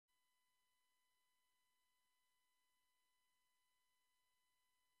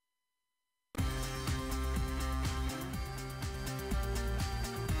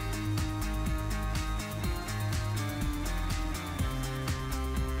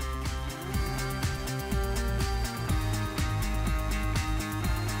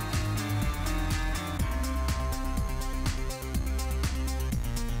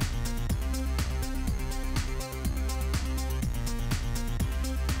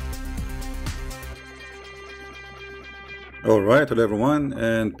All right, hello everyone,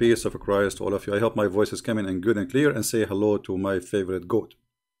 and peace of Christ to all of you. I hope my voice is coming in good and clear, and say hello to my favorite goat.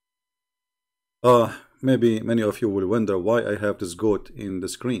 Maybe many of you will wonder why I have this goat in the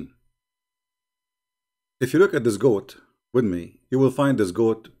screen. If you look at this goat with me, you will find this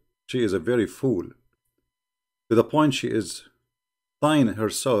goat, she is a very fool. To the point she is tying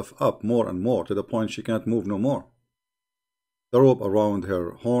herself up more and more, to the point she can't move no more. The rope around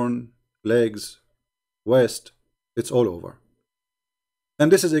her horn, legs, waist, it's all over.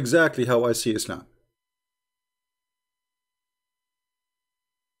 And this is exactly how I see Islam.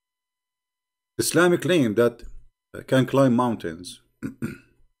 Islam claims that can climb mountains,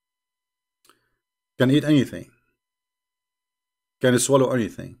 can eat anything, can swallow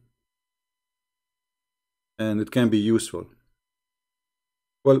anything, and it can be useful.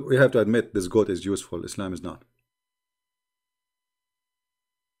 Well, we have to admit this goat is useful, Islam is not.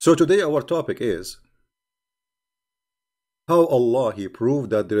 So today our topic is how Allah He proved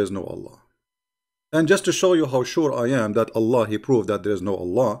that there is no Allah. And just to show you how sure I am that Allah He proved that there is no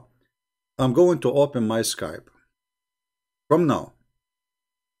Allah, I'm going to open my Skype from now,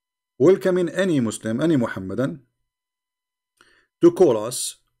 welcoming any Muslim, any Muhammadan, to call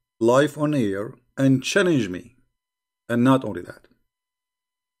us live on air and challenge me. And not only that,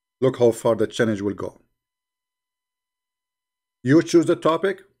 look how far the challenge will go. You choose the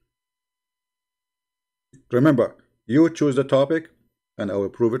topic. Remember, you choose the topic and I will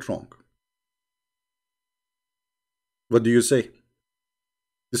prove it wrong. What do you say?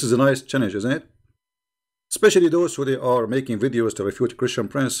 This is a nice challenge, isn't it? Especially those who they are making videos to refute Christian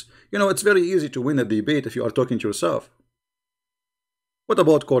Prince. You know, it's very easy to win a debate if you are talking to yourself. What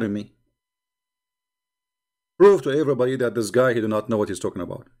about calling me? Prove to everybody that this guy, he do not know what he's talking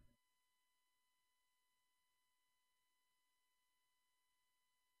about.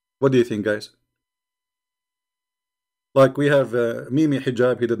 What do you think, guys? Like we have Mimi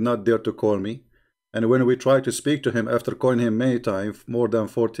Hijab, he did not dare to call me. And when we tried to speak to him after calling him many times, more than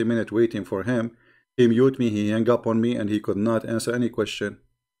 40 minutes waiting for him, he mute me, he hung up on me, and he could not answer any question.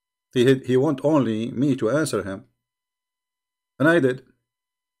 He want only me to answer him. And I did.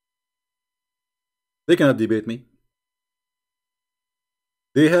 They cannot debate me.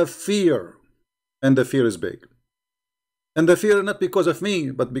 They have fear, and the fear is big. And the fear not because of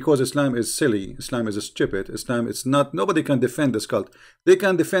me, but because Islam is silly, Islam is stupid, Islam is not, nobody can defend this cult. They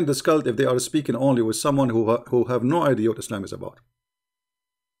can defend this cult if they are speaking only with someone who have no idea what Islam is about.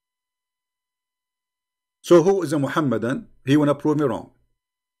 So who is a Muhammadan? He wanna prove me wrong.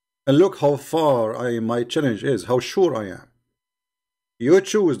 And look how far my challenge is, how sure I am. You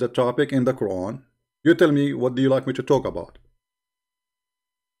choose the topic in the Quran, you tell me what do you like me to talk about.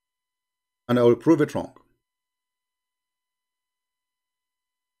 And I will prove it wrong.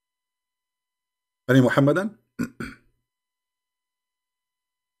 Any Muhammadan?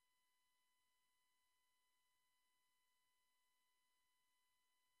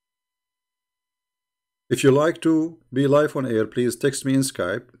 If you like to be live on air, please text me in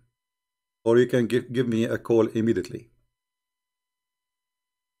Skype, or you can give me a call immediately.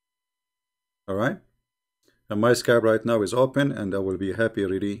 All right? And my Skype right now is open, and I will be happy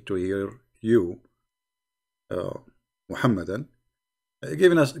really to hear you, Muhammadan.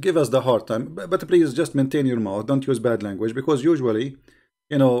 Give us the hard time, but please just maintain your mouth. Don't use bad language, because usually,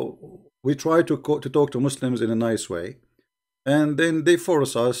 you know, we try to talk to Muslims in a nice way, and then they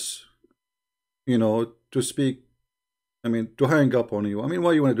force us, you know, to speak. I mean, to hang up on you. I mean,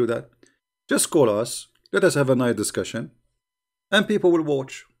 why you want to do that? Just call us. Let us have a nice discussion, and people will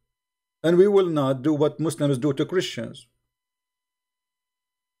watch, and we will not do what Muslims do to Christians.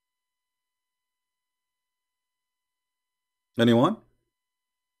 Anyone?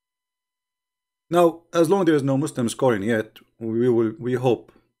 Now, as long as there is no Muslims calling yet, we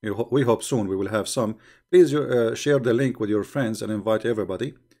hope soon we will have some. Please share the link with your friends and invite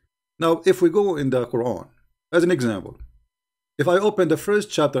everybody. Now, if we go in the Quran, as an example, if I open the first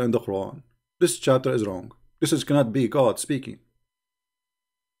chapter in the Quran, this chapter is wrong. This cannot be God speaking.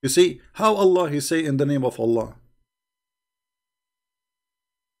 You see how Allah He say in the name of Allah.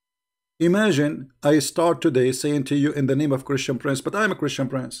 Imagine I start today saying to you in the name of Christian Prince, but I'm a Christian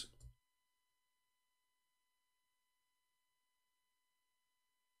Prince.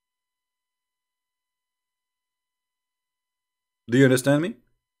 Do you understand me?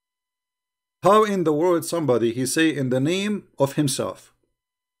 How in the world somebody he say in the name of himself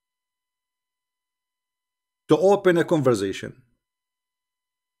to open a conversation,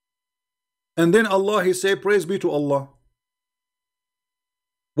 and then Allah he say praise be to Allah.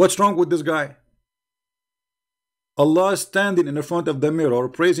 What's wrong with this guy? Allah standing in the front of the mirror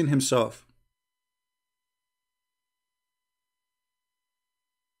praising himself.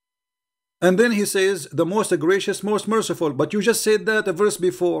 And then he says, the most gracious, most merciful. But you just said that a verse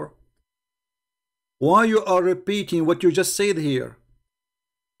before. Why you are repeating what you just said here?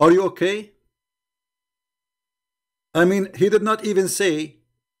 Are you okay? I mean, he did not even say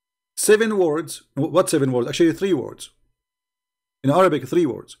 7 words. What 7 words? Actually 3 words. In Arabic, 3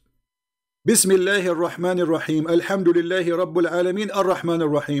 words. Bismillahir Rahmanir Rahim. Alhamdulillahi Rabbil Alameen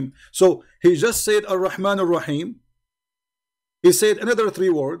Ar-Rahmanir Rahim. So he just said Ar-Rahmanir Rahim. He said another 3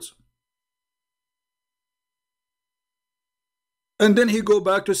 words. And then he go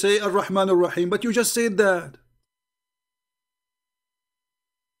back to say Ar-Rahmanir Rahim. But you just said that.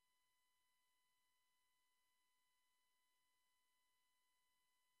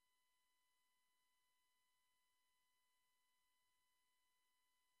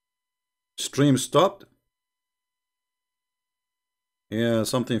 Stream stopped. Yeah,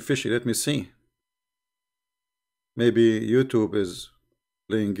 something fishy. Let me see. Maybe YouTube is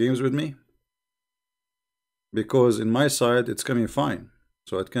playing games with me. Because in my side it's coming fine.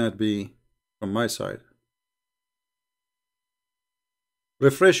 So it cannot be from my side.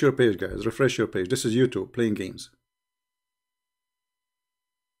 Refresh your page, guys. Refresh your page. This is YouTube playing games.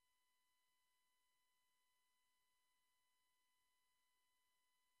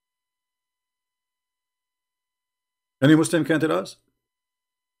 Any Muslim can tell us?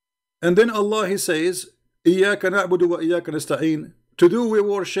 And then Allah, he says, إِيَّاكَ نَعْبُدُ وَإِيَّاكَ نَسْتَعِينُ. To do we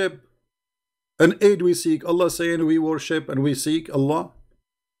worship and aid we seek. Allah saying we worship and we seek Allah.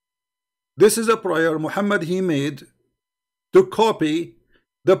 This is a prayer Muhammad he made to copy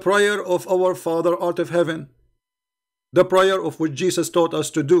the prayer of our Father out of heaven. The prayer of which Jesus taught us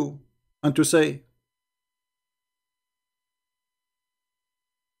to do and to say.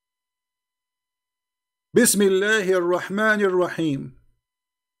 Bismillahir Rahmanir Rahim.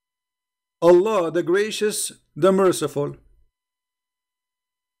 Allah the gracious, the merciful.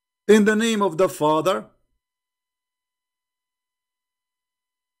 In the name of the Father,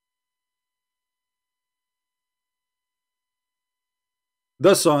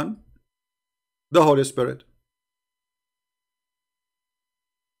 the Son, the Holy Spirit.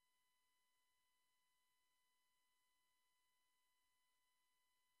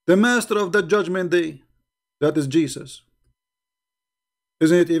 The Master of the Judgment Day, that is Jesus.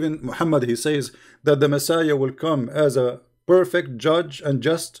 Isn't it even Muhammad, he says that the Messiah will come as a perfect judge and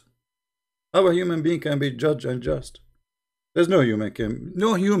just. How a human being can be judge and just? There's no human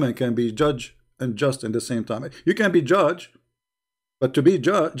can be judge and just in the same time. You can be judge, but to be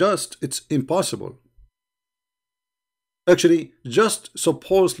just, it's impossible. Actually, just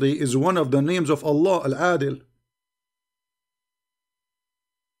supposedly is one of the names of Allah, Al-Adil.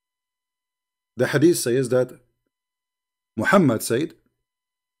 The hadith says that Muhammad said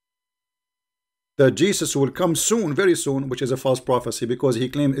that Jesus will come soon, very soon, which is a false prophecy because he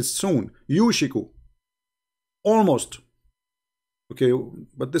claimed it's soon. Yushiku. Almost. Okay,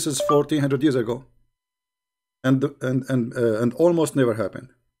 but this is 1400 years ago. And almost never happened.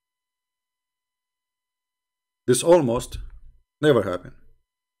 This almost never happened.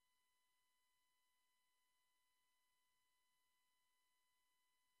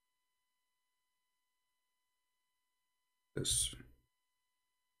 This.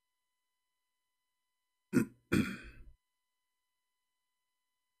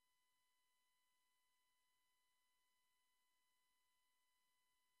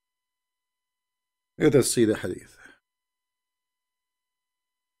 Let us see the hadith.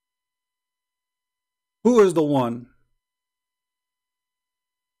 Who is the one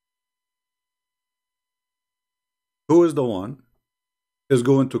is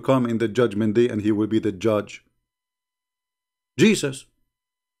going to come in the judgment day and he will be the judge? Jesus.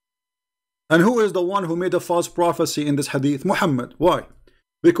 And who is the one who made a false prophecy in this hadith? Muhammad. Why?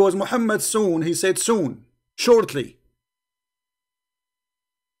 Because Muhammad soon, he said soon, shortly.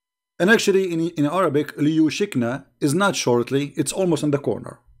 And actually in Arabic, liyushikna is not shortly, it's almost on the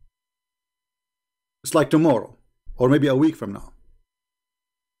corner. It's like tomorrow, or maybe a week from now.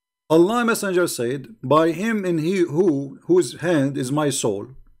 Allah Messenger said, by him in he whose hand is my soul.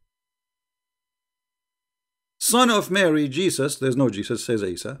 Son of Mary, Jesus, there's no Jesus, says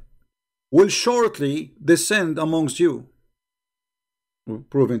Isa, will shortly descend amongst you.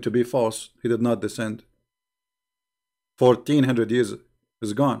 Proving to be false, he did not descend. 1400 years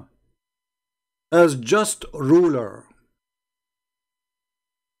is gone. As just ruler.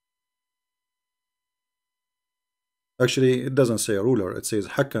 Actually, it doesn't say a ruler, it says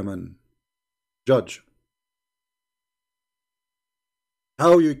hakaman, judge.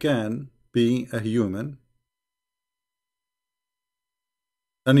 How you can be a human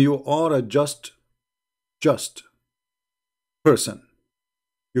and you are a just person?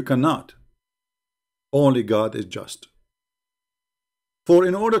 You cannot. Only God is just. For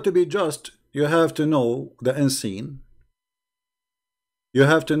in order to be just, you have to know the unseen. You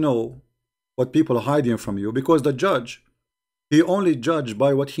have to know what people are hiding from you, because the judge, he only judge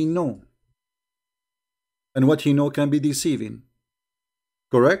by what he know. And what he know can be deceiving.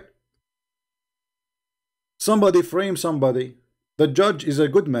 Correct? Somebody frames somebody. The judge is a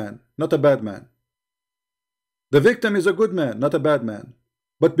good man, not a bad man. The victim is a good man, not a bad man.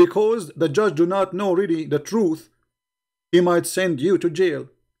 But because the judge do not know really the truth, he might send you to jail.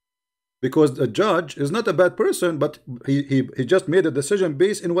 Because the judge is not a bad person, but he just made a decision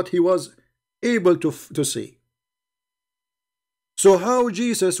based on what he was able to see. So how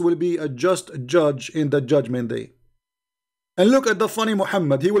Jesus will be a just judge in the judgment day? And look at the funny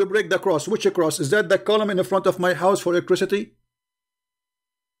Muhammad. He will break the cross. Which cross? Is that the column in the front of my house for electricity?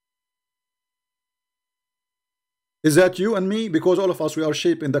 Is that you and me? Because all of us, we are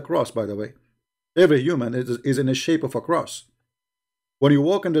shaped in the cross, by the way. Every human is in the shape of a cross. When you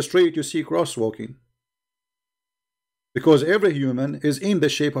walk in the street, you see cross walking. Because every human is in the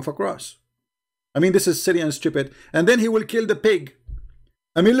shape of a cross. I mean, this is silly and stupid. And then he will kill the pig.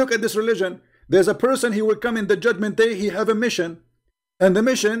 I mean, look at this religion. There's a person, he will come in the judgment day, he have a mission. And the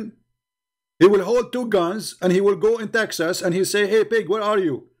mission, he will hold 2 guns and he will go in Texas and he say, hey pig, where are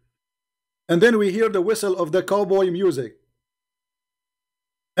you? And then we hear the whistle of the cowboy music.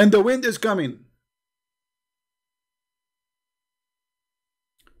 And the wind is coming.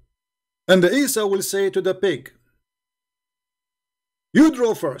 And the Isa will say to the pig, you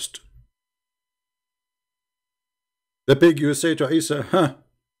draw first. The pig, you say to Isa,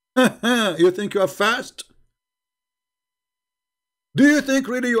 huh, you think you are fast? Do you think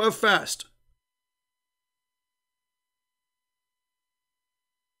really you are fast?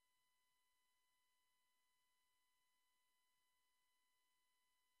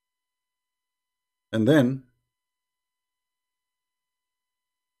 And then,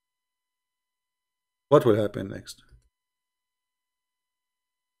 what will happen next?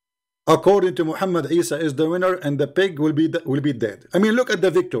 According to Muhammad, Isa is the winner and the pig will be dead. I mean, look at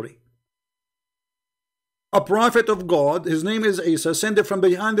the victory. A prophet of God, his name is Isa, sent it from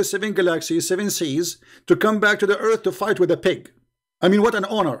behind the 7 galaxies, 7 seas, to come back to the earth to fight with a pig. I mean, what an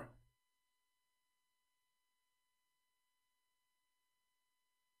honor.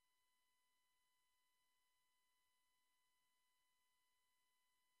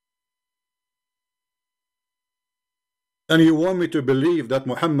 And you want me to believe that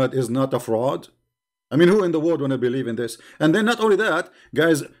Muhammad is not a fraud? I mean, who in the world want to believe in this? And then not only that,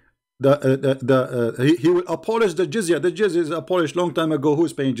 guys, he will abolish the jizya. The jizya is abolished long time ago.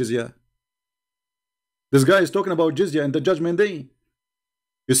 Who's paying jizya? This guy is talking about jizya in the judgment day.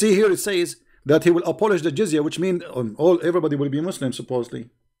 You see here it says that he will abolish the jizya, which means everybody will be Muslim supposedly.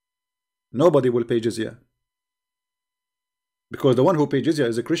 Nobody will pay jizya. Because the one who pays jizya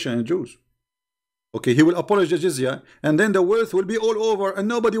is a Christian and Jews. Okay, he will abolish the jizya, and then the wealth will be all over, and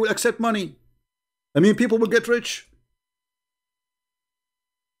nobody will accept money. I mean, people will get rich.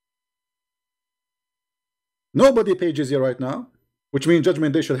 Nobody pays jizya right now, which means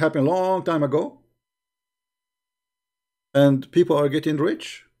judgment day should happen a long time ago. And people are getting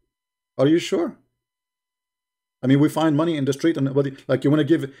rich. Are you sure? I mean, we find money in the street, and nobody, like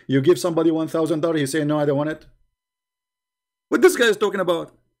you give somebody $1,000, he say no, I don't want it. What this guy is talking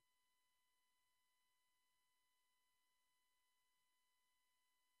about?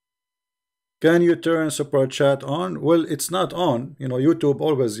 Can you turn super chat on? Well, it's not on. You know, YouTube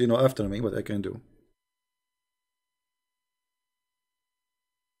always, you know, after me, what I can do.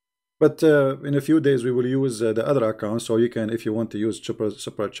 But in a few days, we will use the other account, so you can, if you want to use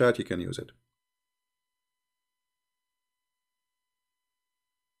super chat, you can use it.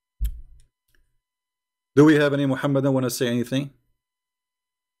 Do we have any Muhammadan want to say anything?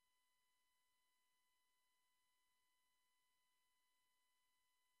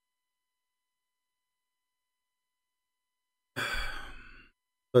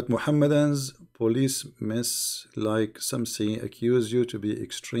 But Muhammadans, police miss like something, accuse you to be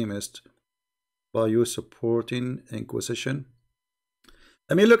extremist by you supporting Inquisition.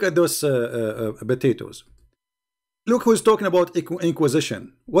 I mean, look at those potatoes. Look who's talking about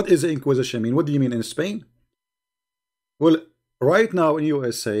Inquisition. What is Inquisition mean? What do you mean in Spain? Well, right now in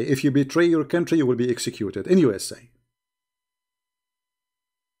USA, if you betray your country, you will be executed in USA.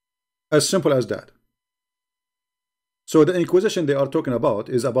 As simple as that. So the Inquisition they are talking about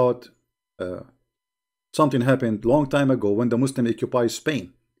is about something happened long time ago when the Muslims occupied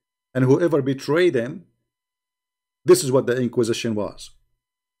Spain, and whoever betrayed them, this is what the Inquisition was.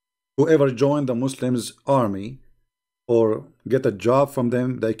 Whoever joined the Muslims army or get a job from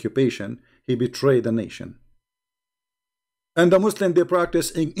them, the occupation, he betrayed the nation. And the Muslim, they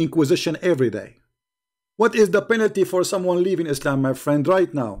practice inquisition every day. What is the penalty for someone leaving Islam, my friend,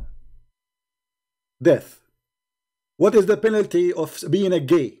 right now? Death. What is the penalty of being a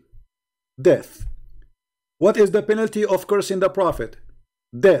gay? Death. What is the penalty of cursing the Prophet?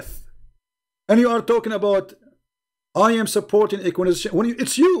 Death. And you are talking about, I am supporting inquisition. When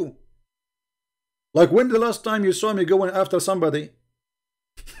it's you. Like, when the last time you saw me going after somebody?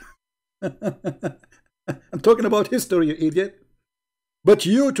 I'm talking about history, you idiot. But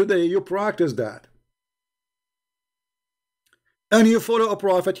you today, you practice that. And you follow a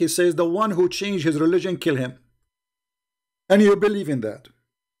prophet, he says, the one who changed his religion, kill him. And you believe in that.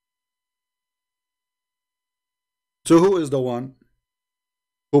 So who is the one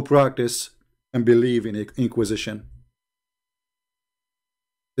who practice and believe in inquisition?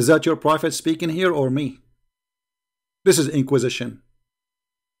 Is that your prophet speaking here or me? This is inquisition.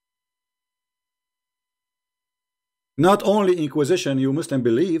 Not only inquisition, you Muslim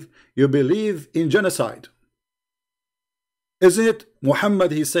believe, you believe in genocide. Isn't it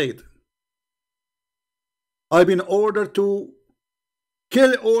Muhammad, he said, I've been ordered to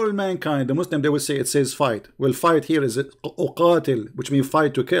kill all mankind. The Muslim, they will say, it says fight. Well, fight here is uqatil, which means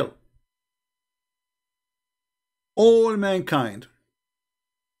fight, to kill. All mankind.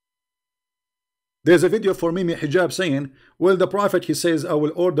 There's a video for Mimi Hijab saying, well, the Prophet, he says, I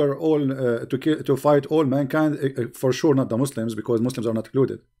will order all to fight all mankind, for sure not the Muslims, because Muslims are not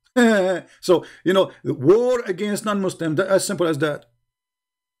included. So, you know, war against non-Muslims, as simple as that.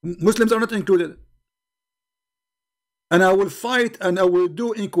 Muslims are not included. And I will fight and I will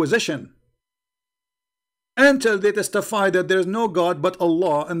do inquisition until they testify that there is no God but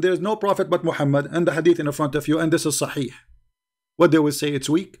Allah and there is no Prophet but Muhammad, and the hadith in front of you, and this is sahih. What they will say, it's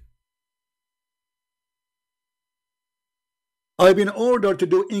weak. I've been ordered to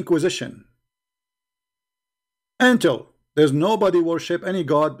do inquisition until there's nobody worship any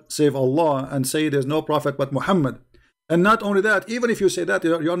God save Allah, and say there's no Prophet but Muhammad. And not only that, even if you say that,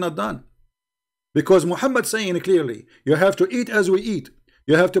 you're not done. Because Muhammad saying clearly, you have to eat as we eat,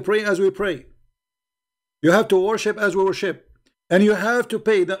 you have to pray as we pray, you have to worship as we worship, and you have to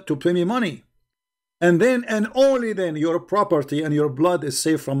pay me money. And then and only then your property and your blood is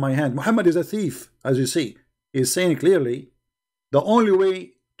safe from my hand. Muhammad is a thief, as you see. He's saying clearly, the only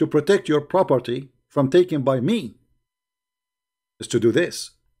way to protect your property from taken by me is to do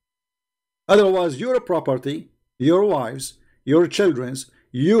this. Otherwise, your property, your wives, your children's,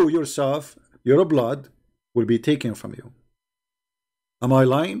 you yourself, your blood will be taken from you. Am I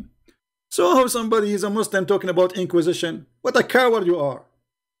lying? So how somebody is a Muslim talking about inquisition? What a coward you are.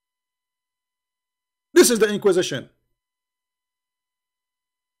 This is the inquisition.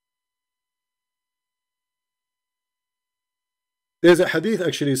 There's a hadith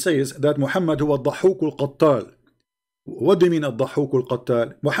actually says that Muhammad huwa ad-dahhuk al-qattal. What do you mean ad-dahhuk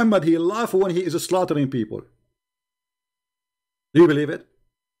al-qattal? Muhammad, he laughs when he is slaughtering people. Do you believe it?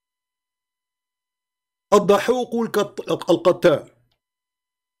 Ad-dahhuk al-qattal.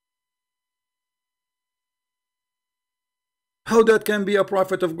 How that can be a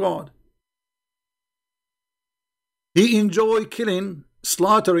prophet of God? He enjoy killing,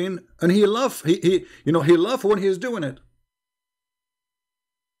 slaughtering, and he laugh. He laugh when he's doing it.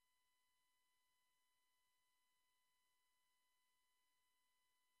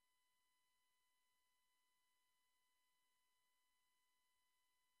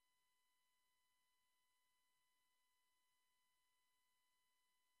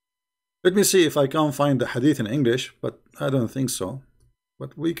 Let me see if I can find the hadith in English, but I don't think so.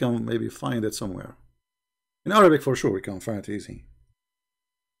 But we can maybe find it somewhere. In Arabic, for sure, we can find it easy.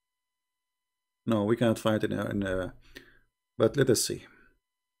 No, we cannot find it but let us see.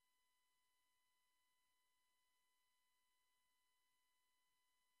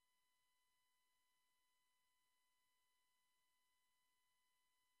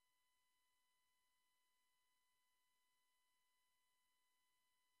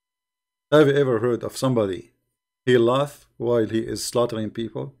 Have you ever heard of somebody, he laugh while he is slaughtering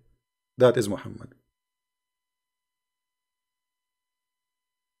people? That is Muhammad.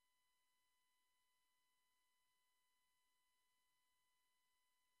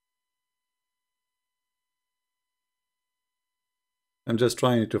 I'm just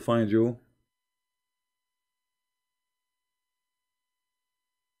trying to find you.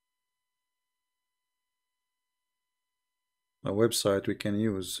 A website we can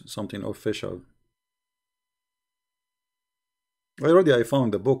use, something official. Already I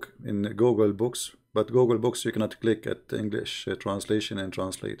found the book in Google Books, but Google Books you cannot click at English translation and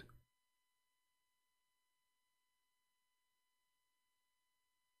translate.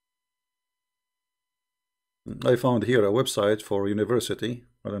 I found here a website for university.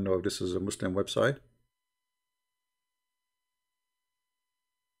 I don't know if this is a Muslim website.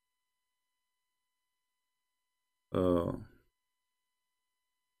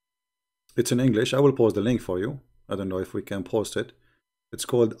 It's in English. I will post the link for you. I don't know if we can post it. It's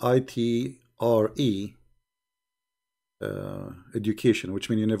called ITRE education, which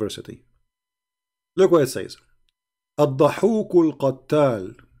means university. Look what it says. الضحوك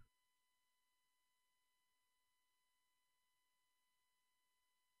القتال.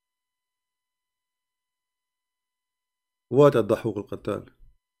 What الضحوك القتال?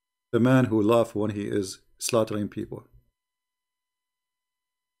 The man who laughs when he is slaughtering people.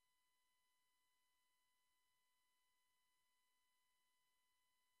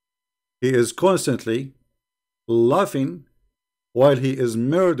 He is constantly laughing while he is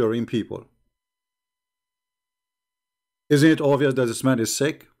murdering people. Isn't it obvious that this man is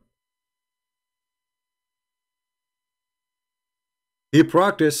sick? He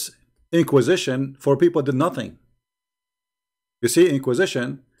practiced inquisition for people that did nothing. You see,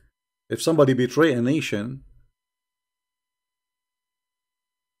 inquisition, if somebody betray a nation,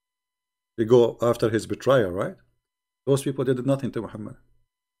 they go after his betrayer, right? Those people did nothing to Muhammad.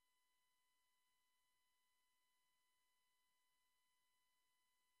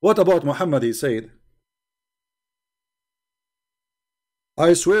 What about Muhammad? He said,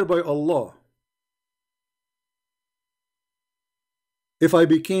 I swear by Allah, if I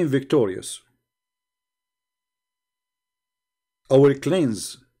became victorious, I will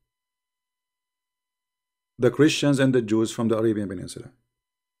cleanse the Christians and the Jews from the Arabian Peninsula.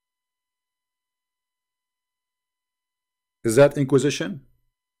 Is that inquisition?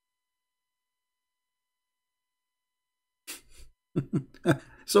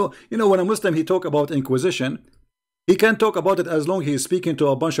 So, you know, when a Muslim, he talk about inquisition, he can talk about it as long as he is speaking to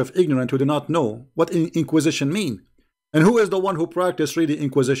a bunch of ignorant who do not know what inquisition mean. And who is the one who practiced really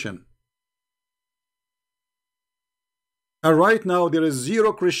inquisition? And right now there is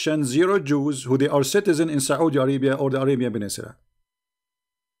 0 Christians, 0 Jews who they are citizen in Saudi Arabia or the Arabian Peninsula.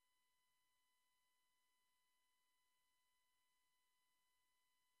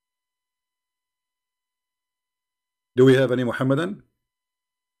 Do we have any Muhammadan?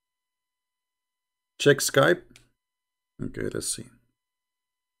 Check Skype. Okay, let's see.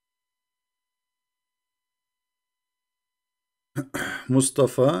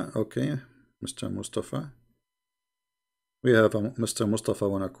 Mustafa, okay, Mr. Mustafa. We have a Mr. Mustafa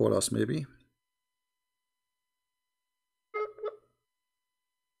wanna call us maybe.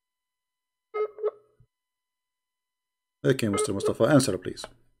 Okay, Mr. Mustafa, answer please.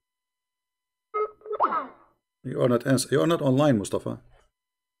 You are not You are not online, Mustafa.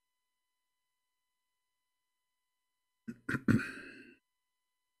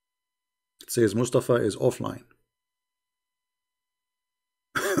 It says Mustafa is offline.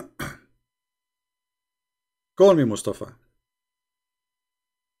 Call me, Mustafa.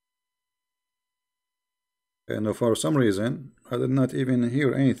 And for some reason, I did not even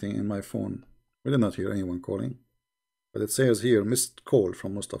hear anything in my phone. We did not hear anyone calling. But it says here, missed call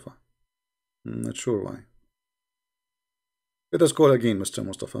from Mustafa. I'm not sure why. Let us call again, Mr.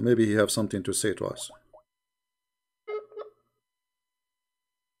 Mustafa. Maybe he has something to say to us.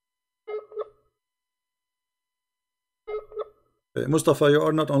 Mustafa, you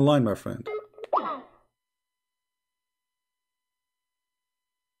are not online, my friend.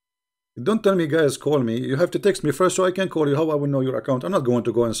 Don't tell me guys call me. You have to text me first so I can call you. How I will know your account? I'm not going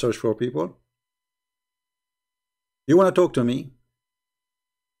to go and search for people. You want to talk to me?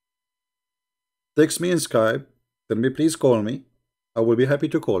 Text me in Skype. Tell me please call me. I will be happy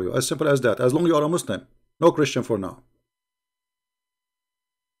to call you. As simple as that. As long as you are a Muslim. No Christian for now.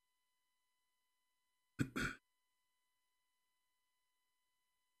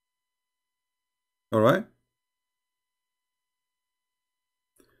 Alright?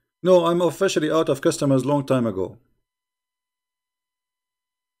 No, I'm officially out of customers long time ago.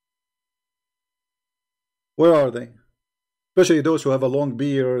 Where are they? Especially those who have a long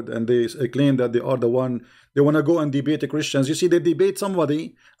beard and they claim that they are the one. They want to go and debate the Christians. You see, they debate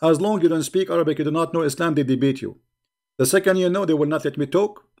somebody. As long as you don't speak Arabic, you do not know Islam, they debate you. The second you know, they will not let me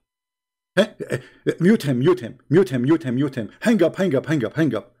talk. Mute him, mute him, mute him, mute him, mute him. Hang up, hang up, hang up,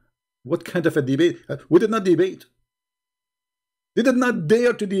 hang up. What kind of a debate? We did not debate. They did not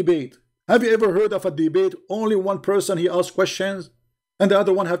dare to debate. Have you ever heard of a debate? Only one person, he asks questions and the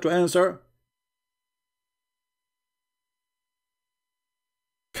other one have to answer.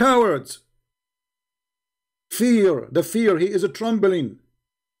 Cowards. Fear. The fear. He is a trembling.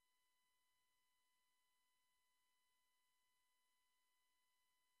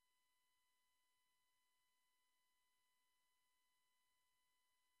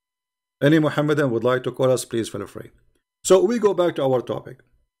 Any Muhammadan would like to call us, please feel free. So we go back to our topic.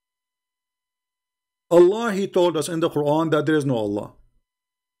 Allah, He told us in the Quran that there is no Allah.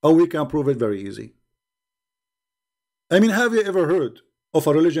 Oh, we can prove it very easy. I mean, have you ever heard of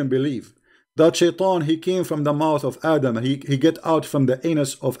a religion belief that Shaitan, he came from the mouth of Adam and he get out from the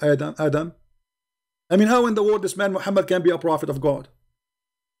anus of Adam? I mean, how in the world this man Muhammad can be a prophet of God?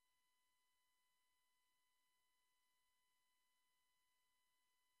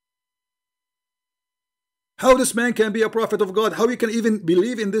 How this man can be a prophet of God? How you can even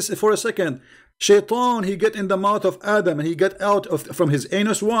believe in this for a second? Shaitan, he get in the mouth of Adam and he get out from his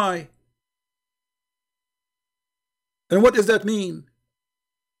anus. Why? And what does that mean?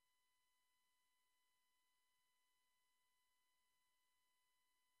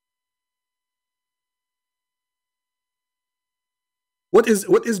 What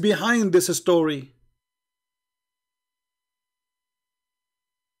is behind this story?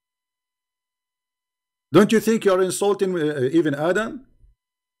 Don't you think you are insulting even Adam?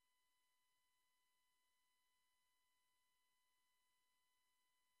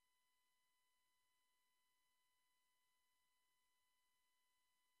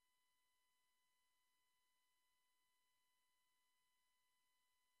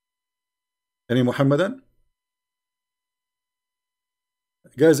 Any Muhammadan?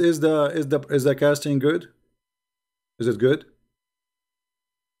 Guys, is the casting good? Is it good?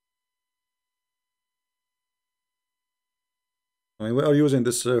 I mean, we are using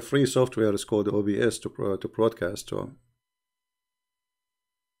this free software. It's called OBS to broadcast. So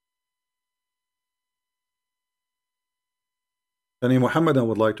any Muhammadan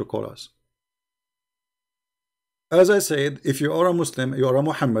would like to call us. As I said, if you are a Muslim, you are a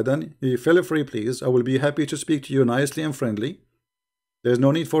Muhammadan, feel free, please. I will be happy to speak to you nicely and friendly. There's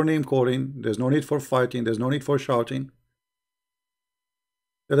no need for name calling. There's no need for fighting. There's no need for shouting.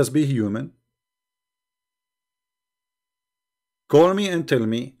 Let us be human. Call me and tell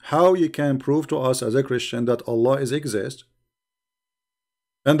me how you can prove to us as a Christian that Allah is exist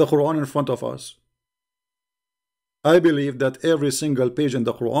and the Quran in front of us. I believe that every single page in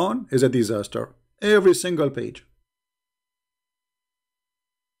the Quran is a disaster. Every single page.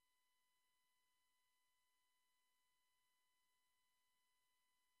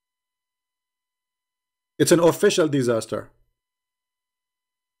 It's an official disaster.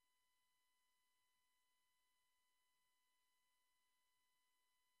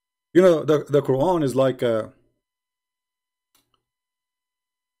 You know, the Quran is like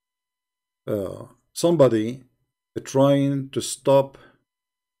somebody trying to stop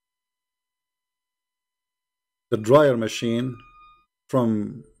the dryer machine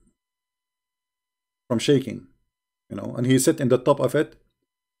from shaking, you know, and he sit in the top of it,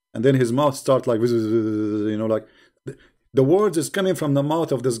 and then his mouth start like, you know, like the words is coming from the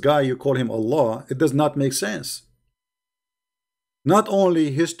mouth of this guy. You call him Allah. It does not make sense. Not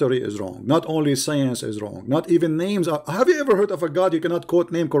only history is wrong, not only science is wrong, not even names are. Have you ever heard of a God you cannot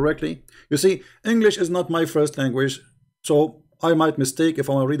quote name correctly? You see, English is not my first language, so I might mistake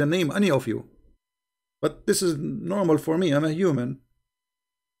if I want to read a name, any of you. But this is normal for me. I'm a human,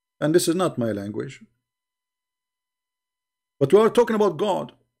 and this is not my language. But we are talking about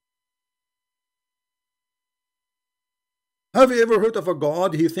God. Have you ever heard of a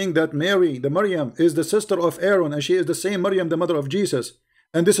God? He think that Mary, the Maryam, is the sister of Aaron, and she is the same Maryam, the mother of Jesus.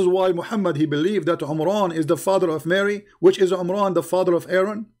 And this is why Muhammad, he believed that Umran is the father of Mary, which is Umran, the father of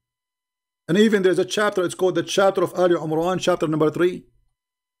Aaron. And even there's a chapter, it's called the chapter of Ali Umran, chapter number 3.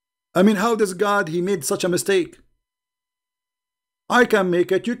 I mean, how does God, he made such a mistake? I can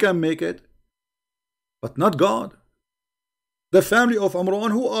make it, you can make it, but not God. The family of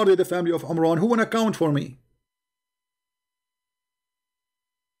Umran, who are they, the family of Umran? Who want to count for me?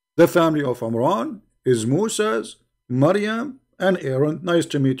 The family of Umran is Moses, Maryam, and Aaron. Nice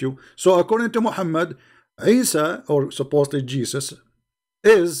to meet you. So according to Muhammad, Isa, or supposedly Jesus,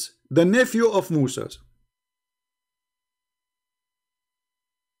 is the nephew of Moses.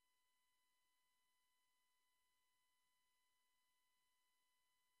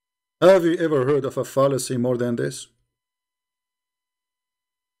 Have you ever heard of a fallacy more than this?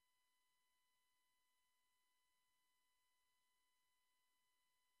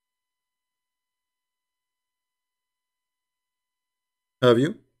 Have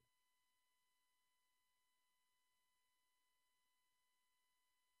you?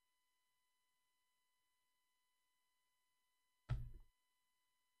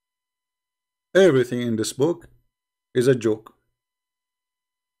 Everything in this book is a joke.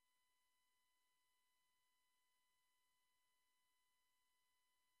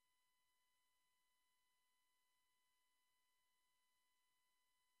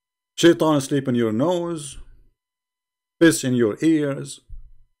 Shaitan sleep in your nose, piss in your ears,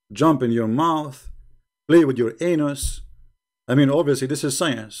 jump in your mouth, play with your anus. I mean, obviously, this is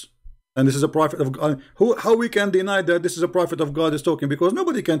science. And this is a prophet of God. How we can deny that this is a prophet of God is talking? Because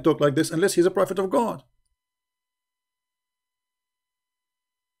nobody can talk like this unless he's a prophet of God.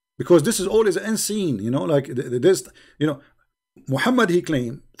 Because this is always unseen, you know, like this, you know, Muhammad, he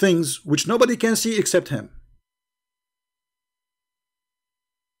claimed things which nobody can see except him.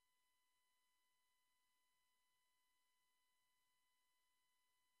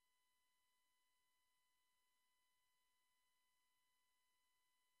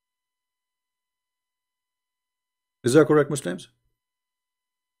 Is that correct, Muslims?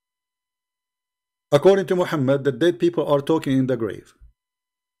 According to Muhammad, the dead people are talking in the grave.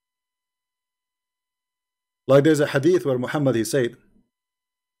 Like there's a hadith where Muhammad, he said,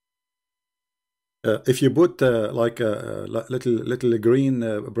 if you put like a little green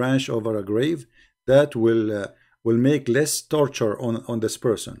branch over a grave, that will make less torture on this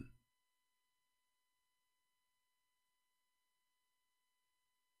person.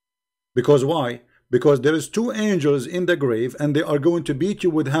 Because why? Because there is two angels in the grave and they are going to beat you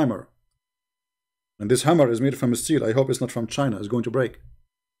with hammer. And this hammer is made from steel. I hope it's not from China. It's going to break.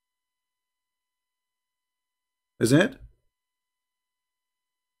 Isn't it?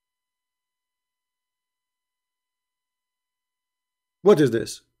 What is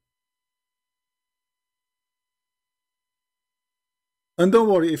this? And don't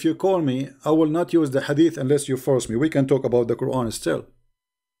worry, if you call me, I will not use the hadith unless you force me. We can talk about the Quran still.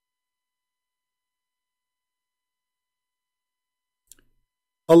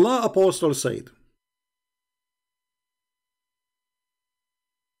 Allah Apostle said,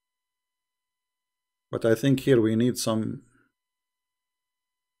 but I think here we need some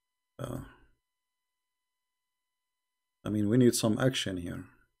I mean, we need some action here.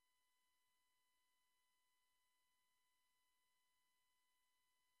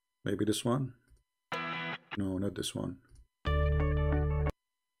 Maybe this one? No, not this one.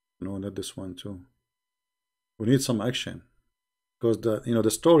 No, not this one too. We need some action. Because the, you know,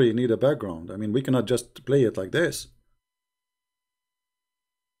 the story need a background. I mean, we cannot just play it like this.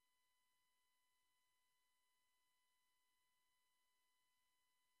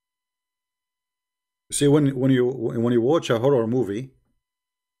 See, when you watch a horror movie,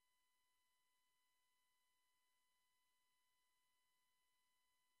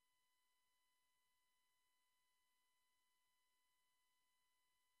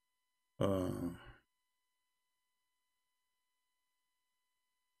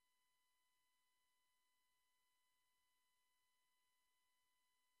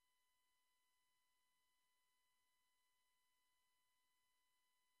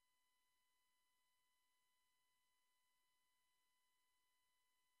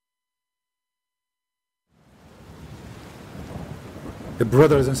 the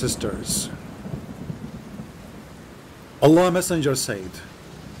brothers and sisters, Allah Messenger said,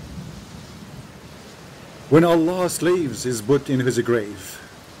 when Allah's slaves is put in his grave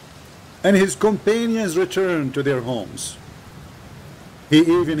and his companions return to their homes, he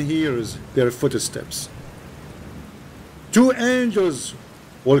even hears their footsteps. Two angels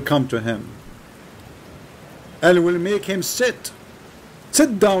will come to him and will make him sit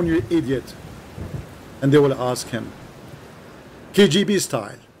down, you idiot. And they will ask him, KGB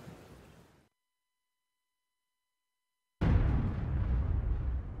style,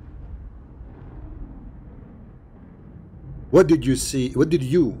 what did you see? What did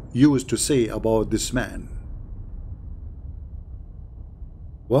you use to say about this man?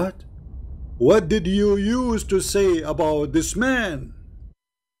 What? What did you use to say about this man?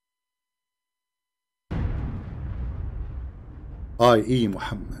 i.e.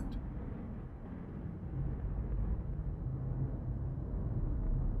 Muhammad.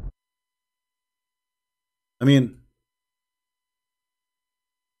 I mean,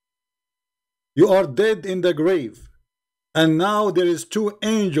 you are dead in the grave, and now there is two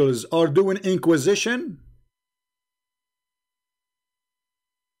angels are doing inquisition.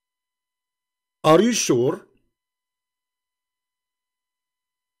 Are you sure?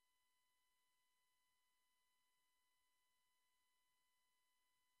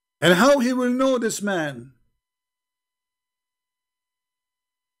 And how he will know this man?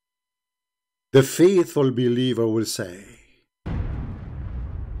 The faithful believer will say.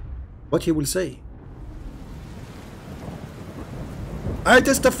 What he will say? I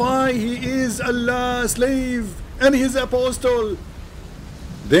testify he is Allah's slave and his apostle.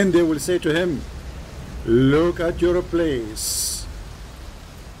 Then they will say to him, look at your place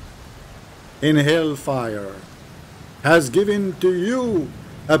in hellfire has given to you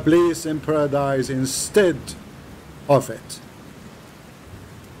a place in paradise instead of it.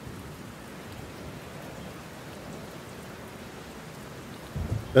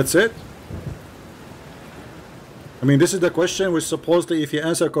 That's it. I mean, this is the question which supposedly, if you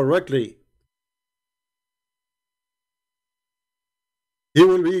answer correctly, he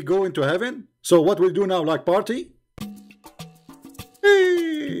will be going to heaven. So what we'll do now, like party?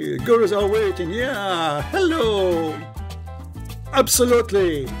 Hey, girls are waiting. Yeah, hello.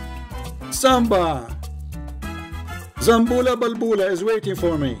 Absolutely. Samba. Zambula Balbula is waiting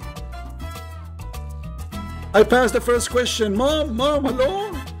for me. I passed the first question. Mom, hello?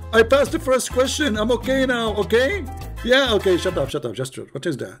 I passed the first question. I'm okay now, okay? Yeah, okay, shut up, just true. What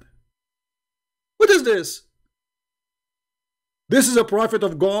is that? What is this? This is a prophet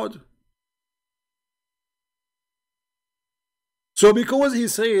of God. So because he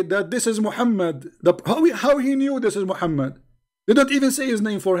said that this is Muhammad, how he knew this is Muhammad? They don't even say his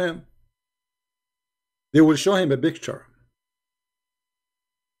name for him. They will show him a picture.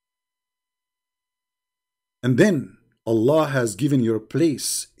 And then Allah has given your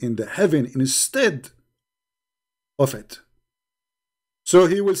place in the heaven instead of it. So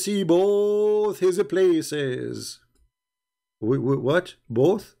he will see both his places. What?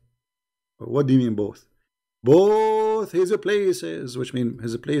 Both? What do you mean both? Both his places, which means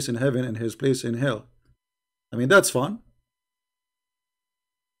his place in heaven and his place in hell. I mean, that's fun.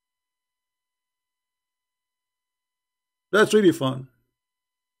 That's really fun.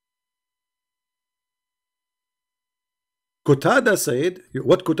 Qatada said,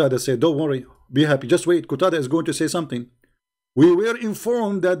 what Qatada said, don't worry, be happy, just wait, Qatada is going to say something. We were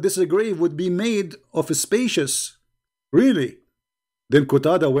informed that this grave would be made of spacious. Really? Then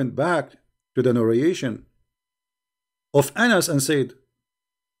Qatada went back to the narration of Anas and said,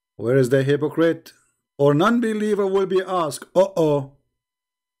 where is the hypocrite or non-believer will be asked?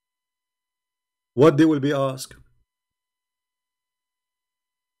 What they will be asked?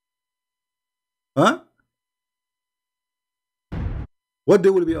 Huh? What they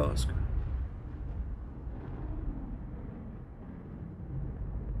will be asked?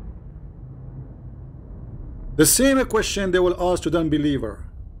 The same question they will ask to the unbeliever.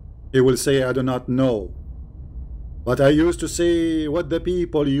 He will say, I do not know. But I used to say what the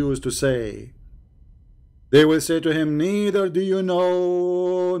people used to say. They will say to him, neither do you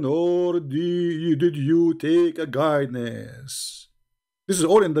know, nor did you take a guidance. This is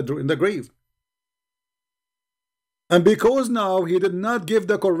all in the grave. And because now he did not give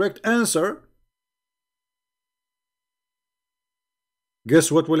the correct answer,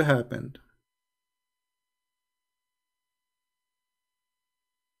 guess what will happen?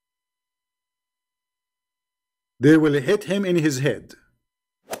 They will hit him in his head.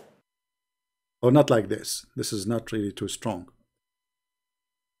 Or not like this. This is not really too strong.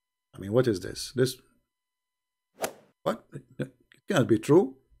 I mean, what is this? What? It can't be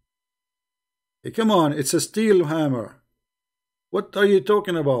true. Hey, come on, it's a steel hammer. What are you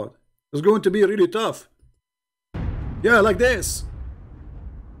talking about? It's going to be really tough. Yeah, like this.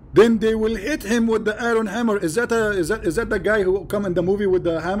 Then they will hit him with the iron hammer. Is that the guy who come in the movie with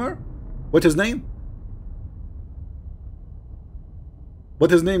the hammer? What's his name?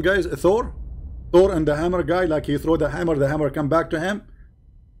 What's his name, guys? Thor? Thor and the hammer guy, like he throw the hammer come back to him.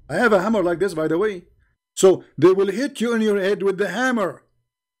 I have a hammer like this, by the way. So they will hit you in your head with the hammer.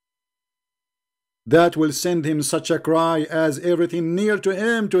 That will send him such a cry as everything near to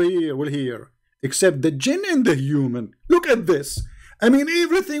him will hear, except the jinn and the human. Look at this. I mean,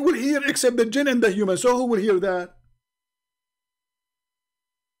 everything will hear except the jinn and the human. So who will hear that?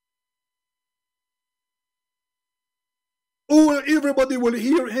 Oh, everybody will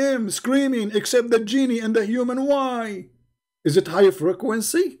hear him screaming except the genie and the human. Why? Is it high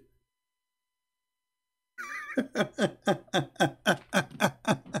frequency?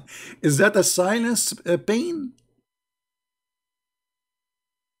 Is that a silence pain?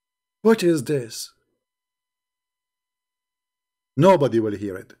 What is this? Nobody will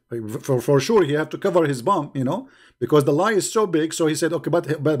hear it. For sure, he have to cover his bump, you know, because the lie is so big. So he said, okay,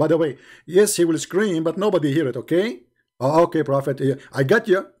 but by the way, yes, he will scream, but nobody hear it, okay? Oh, okay, Prophet, I got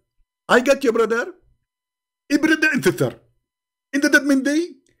you. I got you, brother. Ibrada inthithar. In the min day,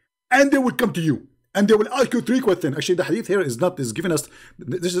 and they will come to you. And they will ask you 3 questions. Actually, the hadith here is giving us,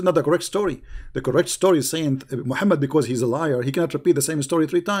 this is not the correct story. The correct story is saying Muhammad, because he's a liar, he cannot repeat the same story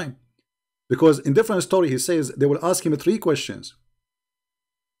 3 times. Because in different story, he says they will ask him 3 questions.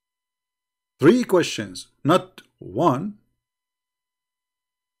 3 questions, not 1.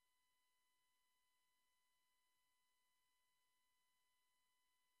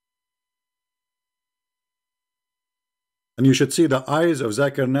 And you should see the eyes of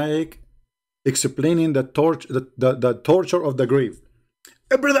Zakir Naik explaining the torture of the grave.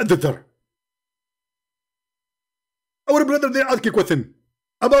 A brother editor, our brother, they ask with him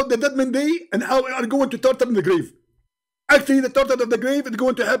about the Judgment Day and how we are going to torture in the grave. Actually, the torture of the grave is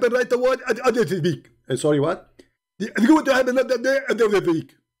going to happen right away at the week. Sorry, what? It's going to happen that day at the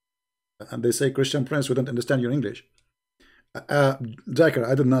week. And they say, Christian Prince, we don't understand your English. Zakir,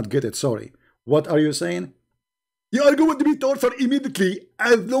 I did not get it, sorry. What are you saying? You are going to be tortured immediately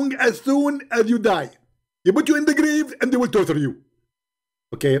as soon as you die. You put you in the grave and they will torture you.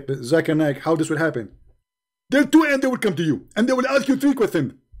 Okay, Zakir Naik, how this will happen? There are two and they will come to you and they will ask you three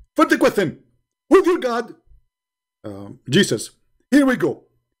questions. First question, who's your God? Jesus. Here we go.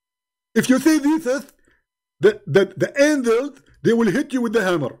 If you say Jesus, the angels, they will hit you with the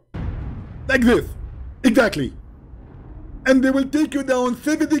hammer. Like this. Exactly. And they will take you down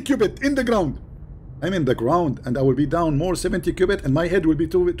 70 cubits in the ground. I'm in the ground and I will be down more 70 cubits and my head will be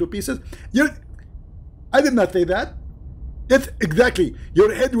two pieces. I did not say that. Yes, exactly.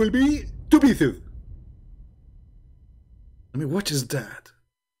 Your head will be 2 pieces. I mean, what is that?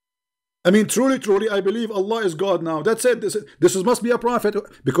 I mean, truly, I believe Allah is God now. That's it. This must be a prophet.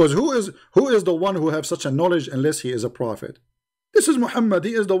 Because who is the one who have such a knowledge unless he is a prophet? This is Muhammad.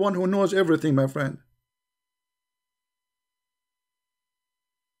 He is the one who knows everything, my friend.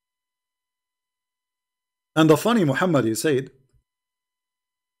 And the funny Muhammad, he said,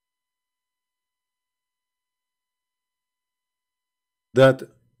 that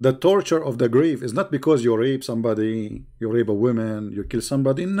the torture of the grave is not because you rape somebody, you rape a woman, you kill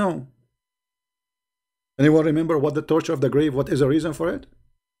somebody. No. Anyone remember what the torture of the grave, what is the reason for it?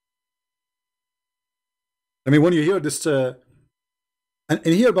 I mean, when you hear this, and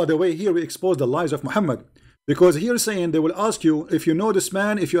here, by the way, here we expose the lies of Muhammad. Because here saying they will ask you if you know this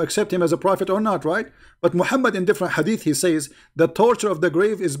man, if you accept him as a prophet or not, right? But Muhammad in different hadith, he says the torture of the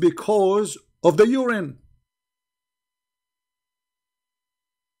grave is because of the urine.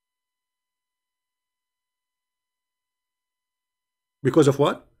 Because of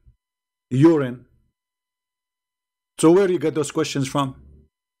what? Urine. So where do you get those questions from?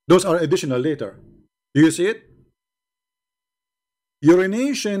 Those are additional later. Do you see it?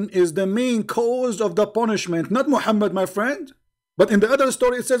 Urination is the main cause of the punishment, not Muhammad, my friend. But in the other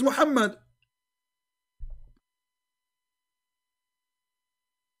story it says Muhammad.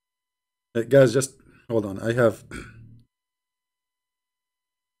 Guys, just hold on. I have...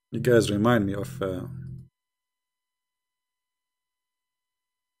 You guys remind me of...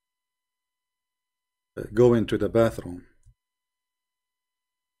 going to the bathroom.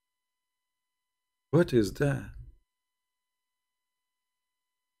 What is that?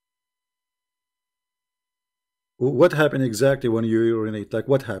 What happened exactly when you urinate? Like,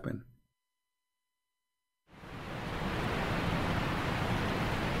 what happened?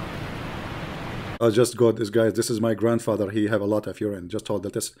 I'll just go this, guys. This is my grandfather. He have a lot of urine. Just hold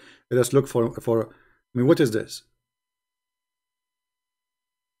that. Let us look for. I mean, what is this?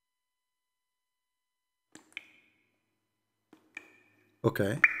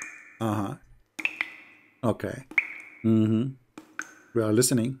 Okay. Okay. We are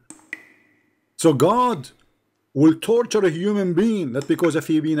listening. So God will torture a human being, not because of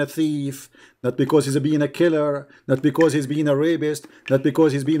he being a thief, not because he's being a killer, not because he's being a rapist, not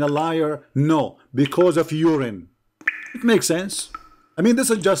because he's being a liar. No, because of urine. It makes sense. I mean, this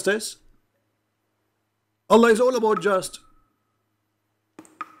is justice. Allah is all about just.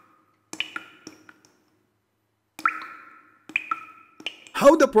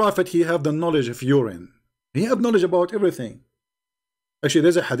 How the Prophet, he have the knowledge of urine? He have knowledge about everything. Actually,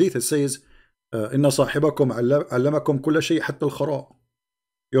 there's a hadith that says, إن صاحبكم علمكم كل شيء حتى الخراء.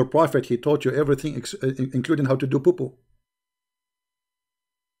 Your prophet, he taught you everything, including how to do poo-poo.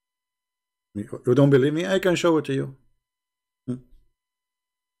 You don't believe me? I can show it to you.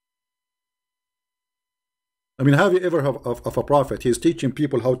 I mean, have you ever heard of a prophet? He's teaching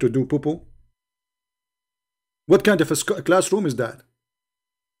people how to do poo-poo. What kind of a classroom is that?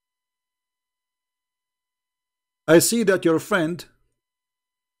 I see that your friend,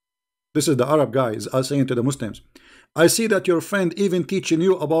 this is the Arab guys, are saying to the Muslims, I see that your friend even teaching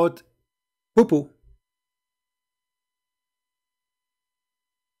you about poo-poo.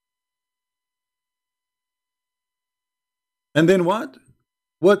 And then what?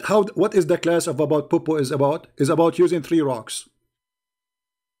 What is the class of about poo-poo is about? Is about using 3 rocks.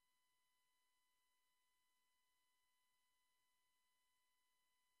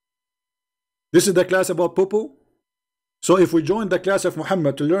 This is the class about poo-poo. So if we join the class of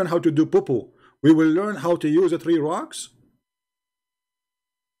Muhammad to learn how to do poo-poo, we will learn how to use the 3 rocks.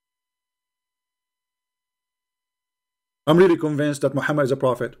 I'm really convinced that Muhammad is a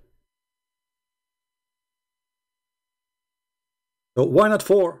prophet. So why not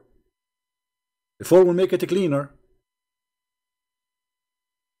 4? The 4 will make it cleaner.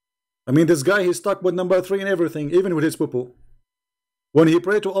 I mean, this guy, he's stuck with number 3 and everything, even with his poo-poo. When he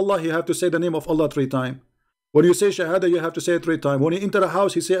pray to Allah, he have to say the name of Allah 3 times. When you say Shahada, you have to say it 3 times. When you enter a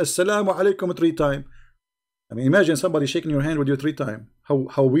house, he say Assalamu alaikum 3 times. I mean, imagine somebody shaking your hand with you 3 times.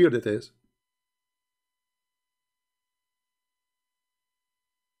 How weird it is.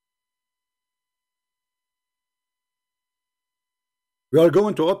 We are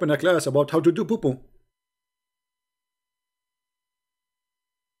going to open a class about how to do poo-poo.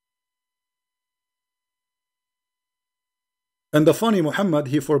 And the funny, Muhammad,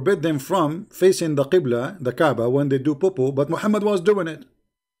 he forbid them from facing the Qibla, the Kaaba, when they do poo-poo, but Muhammad was doing it.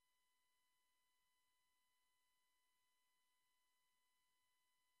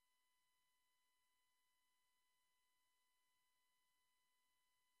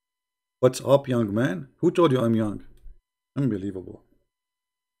 What's up, young man? Who told you I'm young? Unbelievable.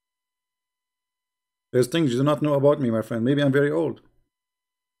 There's things you do not know about me, my friend. Maybe I'm very old.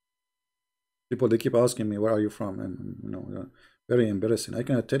 People, they keep asking me, where are you from? And you know, very embarrassing. I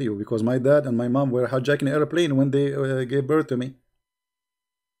cannot tell you because my dad and my mom were hijacking an airplane when they gave birth to me.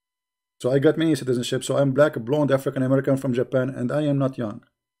 So I got many citizenships. So I'm black, blonde, African American from Japan, and I am not young.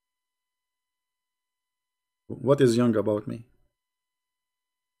 What is young about me?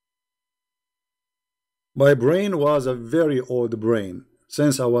 My brain was a very old brain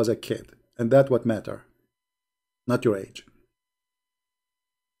since I was a kid, and that's what matter, not your age.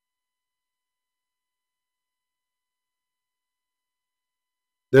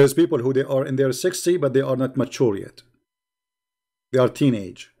 There's people who they are in their 60s, but they are not mature yet. They are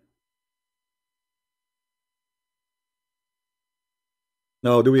teenage.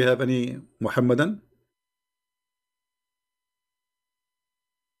 Now, do we have any Muhammadan?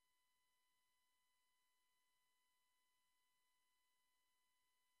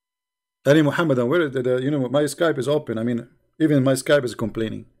 Any Muhammadan? Where is the, you know, my Skype is open. I mean, even my Skype is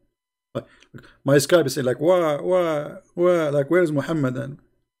complaining. My Skype is saying like, wah, like, where's Muhammadan?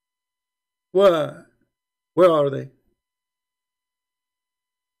 Where are they?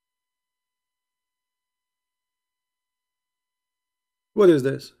 What is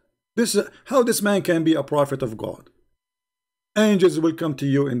this? This is how this man can be a prophet of God. Angels will come to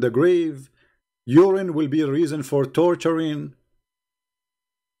you in the grave. Urine will be a reason for torturing.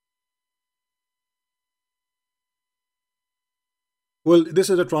 Well, this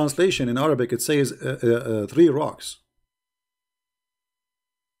is a translation in Arabic. It says 3 rocks.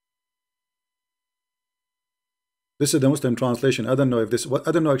 This is the Muslim translation. I don't know if this.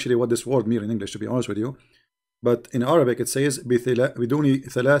 I don't know actually what this word means in English, to be honest with you. But in Arabic it says بدون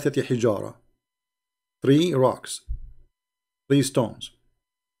ثلاثة حجارة. 3 rocks, 3 stones.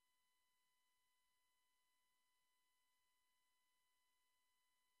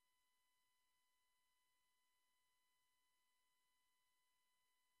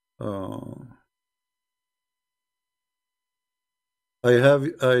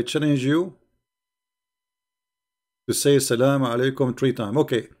 I challenge you to say Salam alaikum 3 times.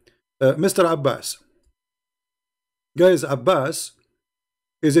 Okay, Mr. Abbas. Guys, Abbas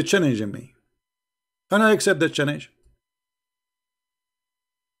is a challenging me. Can I accept that challenge?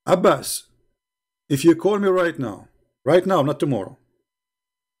 Abbas, if you call me right now, not tomorrow,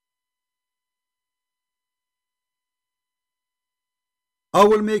 I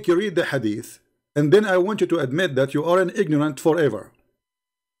will make you read the hadith, and then I want you to admit that you are an ignorant forever.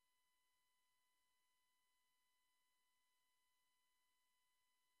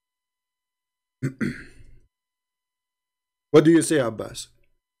 What do you say, Abbas?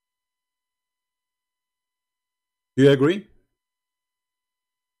 Do you agree?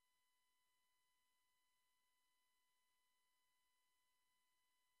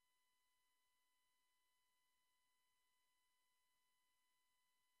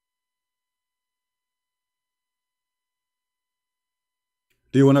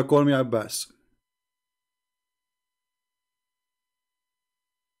 Do you want to call me Abbas?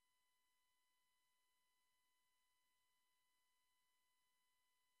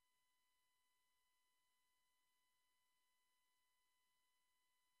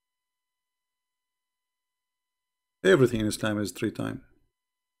 Everything in Islam is 3 times.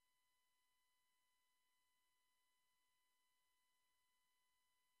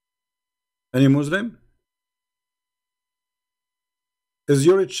 Any Muslim? Is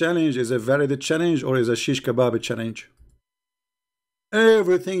your challenge is a valid challenge or is a shish kebab challenge?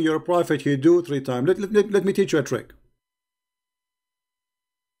 Everything your prophet he do 3 times. Let me teach you a trick.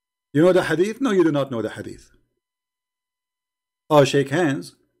 You know the hadith? No, you do not know the hadith. Oh, shake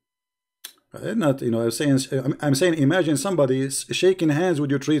hands. Not, I'm saying imagine somebody is shaking hands with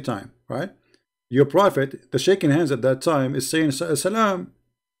you 3 times, right? Your prophet, the shaking hands at that time is saying salam.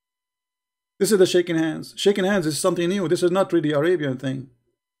 This is the shaking hands. Shaking hands is something new. This is not really Arabian thing.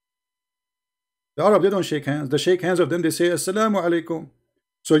 The Arab, they don't shake hands. The shake hands of them, they say assalamu alaikum.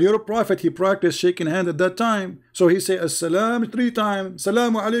 So your prophet, he practiced shaking hands at that time. So he say assalam 3 times,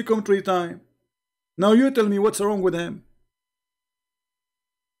 salamu alaikum 3 times. Now you tell me what's wrong with him.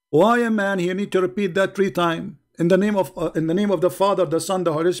 Why a man he need to repeat that 3 times in the name of the Father, the Son,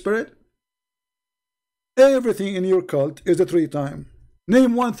 the Holy Spirit? Everything in your cult is a 3 times.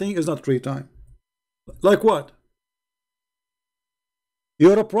 Name one thing is not 3 times. Like what?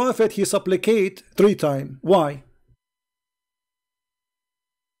 You're a prophet, he supplicate 3 times. Why?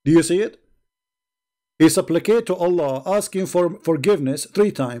 Do you see it? He supplicate to Allah, asking for forgiveness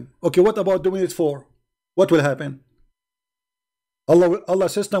 3 times. Okay, what about doing it 4? What will happen?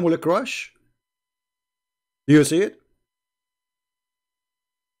 Allah's system will crash. Do you see it?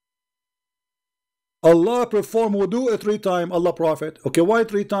 Allah perform wudu 3 times, Allah Prophet. Okay, why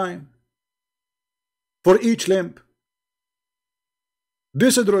 3 times? For each limb.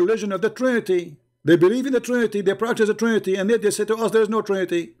 This is the religion of the Trinity. They believe in the Trinity, they practice the Trinity, and yet they say to us there is no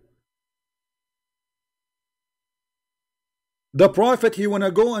Trinity. The Prophet, he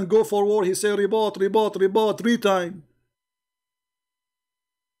wanna go for war, he say ribat, ribat, ribat 3 times.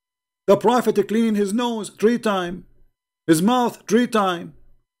 The Prophet clean his nose 3 times, his mouth 3 times.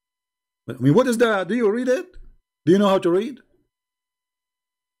 I mean, what is that? Do you read it? Do you know how to read?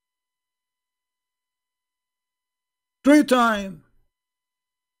 3 times.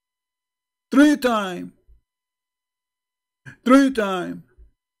 3 times. 3 times.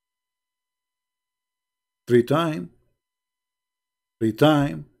 3 times. 3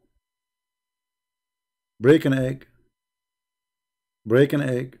 times. Break an egg. Break an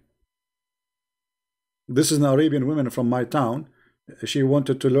egg. This is an Arabian woman from my town. She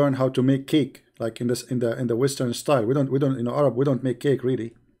wanted to learn how to make cake, like in the Western style. We don't Arab, we don't make cake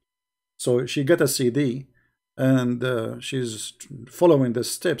really. So she got a CD, and she's following the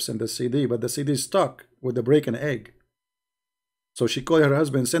steps in the CD, but the CD is stuck with the break an egg. So she called her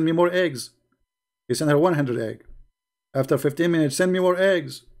husband, send me more eggs. He sent her 100 eggs. After 15 minutes, send me more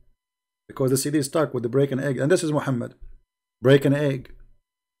eggs, because the CD is stuck with the break an egg. And this is Muhammad. Break an egg.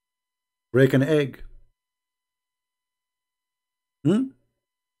 Break an egg.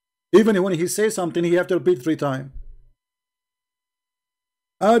 Even when he says something, he have to repeat 3 times.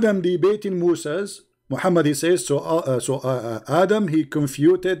 Adam debating Moses. Muhammad, he says, Adam, he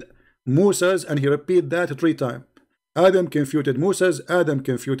confuted Moses, and he repeat that 3 times. Adam confuted Moses, Adam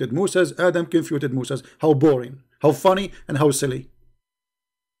confuted Moses, Adam confuted Moses. How boring, how funny, and how silly.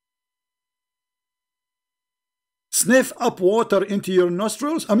 Sniff up water into your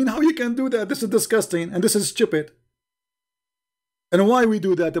nostrils. I mean, how you can do that? This is disgusting, and this is stupid. And why we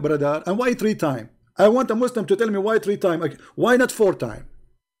do that, brother? And why 3 times? I want a Muslim to tell me why 3 times. Like, why not 4 times?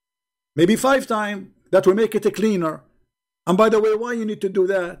 Maybe 5 times. That will make it cleaner. And by the way, why you need to do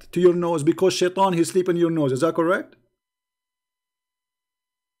that to your nose? Because Shaitan, he sleep in your nose. Is that correct?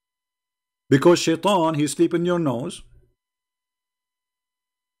 Because Shaitan, he sleep in your nose.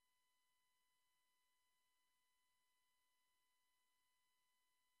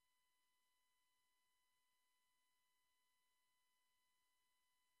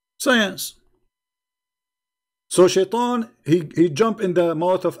 Science. So Shaitan, he jumped in the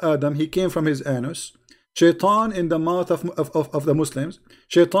mouth of Adam. He came from his anus. Shaitan in the mouth of the Muslims.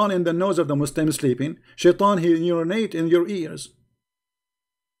 Shaitan in the nose of the Muslims sleeping. Shaitan, he urinate in your ears.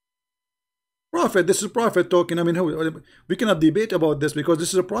 Prophet, this is Prophet talking. I mean, we cannot debate about this, because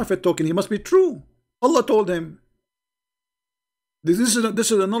this is a Prophet talking. He must be true. Allah told him. This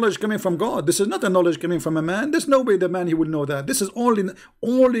is a knowledge coming from God. This is not a knowledge coming from a man. There's no way the man he would know that. This is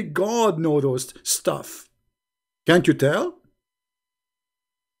only God know those stuff. Can't you tell?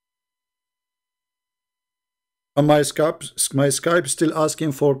 On my Skype still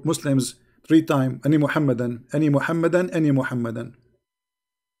asking for Muslims 3 times. Any Muhammadan, any Muhammadan, any Muhammadan.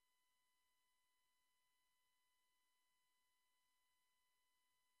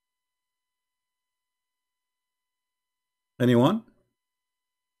 Anyone?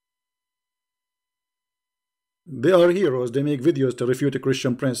 They are heroes. They make videos to refute a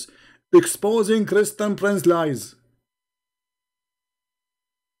Christian prince, exposing Christian prince lies.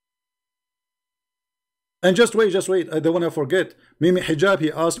 And just wait, I don't want to forget. Mimi Hijab,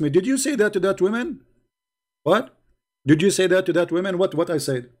 he asked me, did you say that to that woman? What? Did you say that to that woman? What I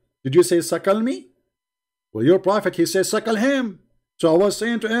said? Did you say suckle me? Well, your prophet, he says suckle him. So I was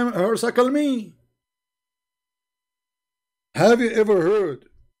saying to him, her suckle me. Have you ever heard?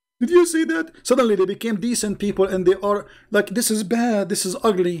 Did you see that? Suddenly they became decent people and they are like, this is bad, this is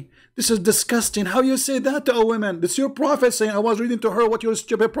ugly, this is disgusting. How you say that to a woman? It's your prophet saying. I was reading to her what your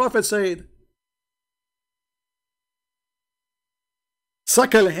stupid prophet said.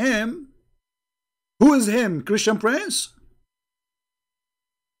 Suckle him? Who is him? Christian Prince?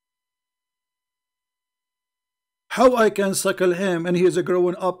 How I can suckle him and he is a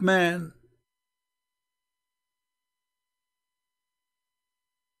grown up man?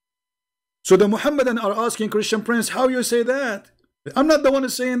 So the Muhammadan are asking Christian Prince, how you say that? I'm not the one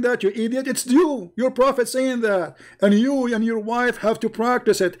who's saying that, you idiot. It's you, your prophet saying that. And you and your wife have to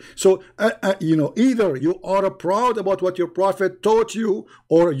practice it. So, you know, either you are proud about what your prophet taught you,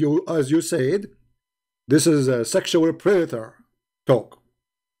 or you, as you said, this is a sexual predator talk.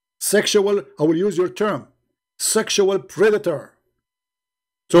 Sexual, I will use your term, sexual predator.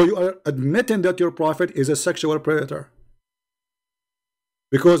 So you are admitting that your prophet is a sexual predator.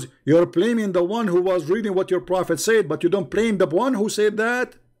 Because you're blaming the one who was reading what your prophet said, but you don't blame the one who said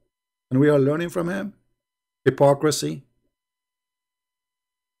that. And we are learning from him. Hypocrisy.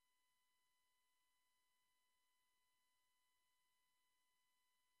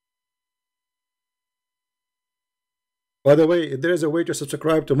 By the way, if there is a way to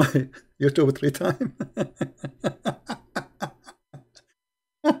subscribe to my YouTube 3 times.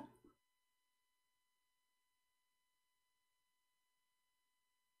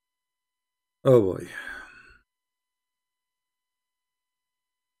 Oh boy.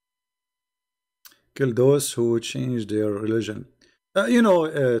 Kill those who change their religion. You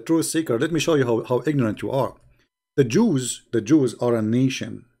know, truth seeker, let me show you how ignorant you are. The Jews are a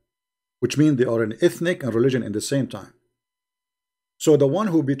nation, which means they are an ethnic and religion in the same time. So the one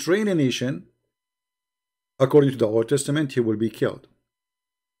who betrayed a nation, according to the Old Testament, he will be killed.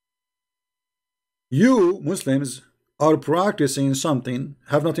 You Muslims are practicing something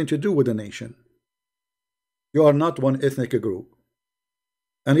have nothing to do with the nation. You are not one ethnic group.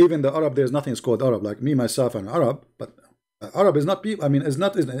 And even the Arab, there's nothing called Arab. Like me, myself, an Arab, but Arab is not people. I mean, is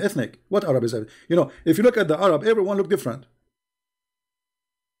not is an ethnic. What Arab is? You know, if you look at the Arab, everyone look different.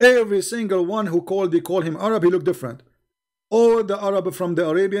 Every single one who they call him Arab, he look different. All the Arab from the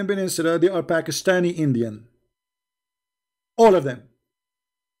Arabian Peninsula, they are Pakistani Indian. All of them.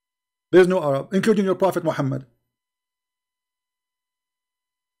 There's no Arab, including your Prophet Muhammad.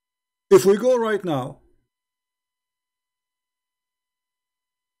 If we go right now,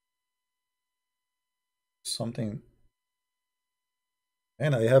 something,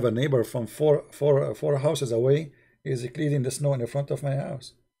 and I have a neighbor from four houses away. He's cleaning the snow in the front of my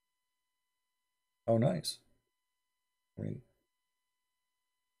house. How nice. I mean,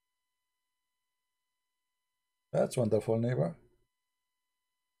 that's wonderful, neighbor.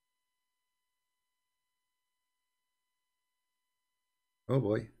 Oh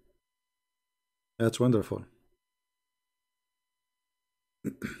boy, that's wonderful.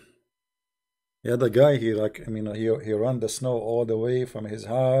 Yeah, the guy he like, I mean, he ran the snow all the way from his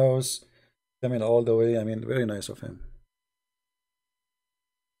house, coming all the way. I mean, very nice of him.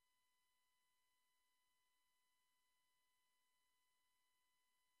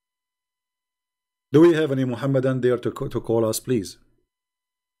 Do we have any Muhammadan there to call us, please?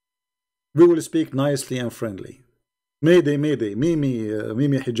 We will speak nicely and friendly. Mayday, Mayday, Mimi,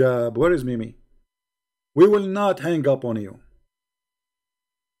 Mimi Hijab. Where is Mimi? We will not hang up on you.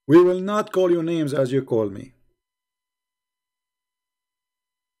 We will not call you names as you call me.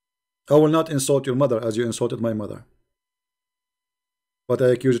 I will not insult your mother as you insulted my mother. But I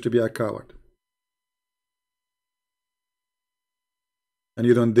accuse you to be a coward. And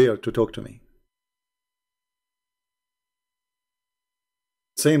you don't dare to talk to me.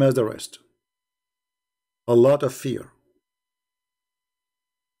 Same as the rest. A lot of fear.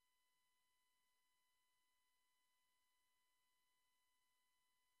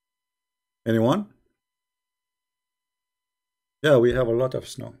 Anyone? Yeah, we have a lot of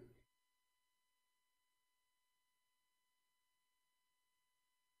snow.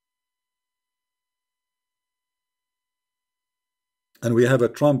 And we have a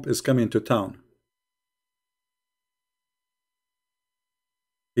Trump is coming to town.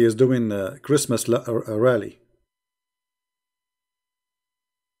 He is doing a Christmas rally.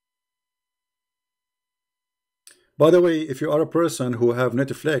 By the way, if you are a person who have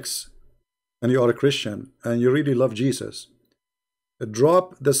Netflix and you are a Christian and you really love Jesus,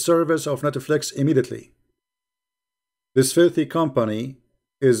 drop the service of Netflix immediately. This filthy company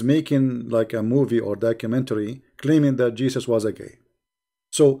is making like a movie or documentary claiming that Jesus was a gay.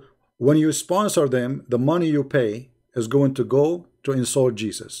 So when you sponsor them, the money you pay is going to go to insult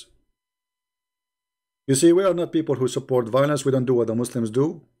Jesus. You see, we are not people who support violence. We don't do what the Muslims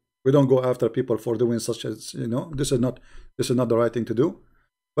do. We don't go after people for doing such as, you know, this is not the right thing to do.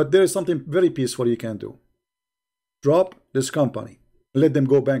 But there is something very peaceful you can do. Drop this company. Let them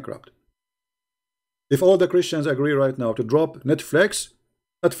go bankrupt. If all the Christians agree right now to drop Netflix,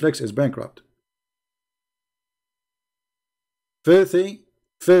 Netflix is bankrupt. Filthy,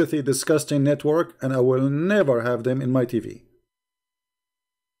 filthy, disgusting network, and I will never have them in my TV.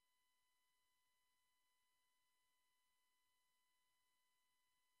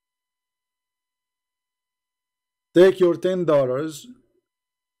 Take your $10,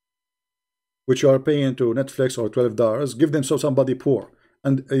 which you are paying to Netflix, or $12, give them to somebody poor.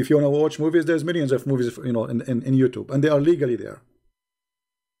 And if you want to watch movies, there's millions of movies, you know, in YouTube, and they are legally there.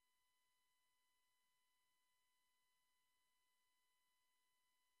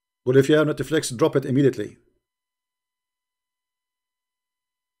 But if you have Netflix, drop it immediately.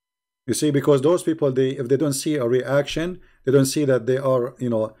 You see, because those people, if they don't see a reaction, they don't see that they are, you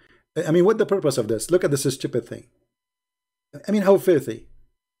know, I mean, what the purpose of this? Look at this stupid thing. I mean, how filthy.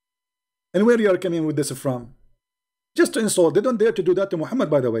 And where you are coming with this from? Just to insult. They don't dare to do that to Muhammad,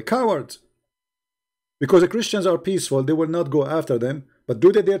 by the way. Cowards. Because the Christians are peaceful, they will not go after them. But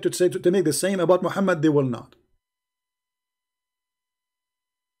do they dare to say to make the same about Muhammad? They will not.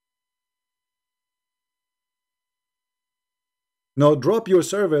 Now drop your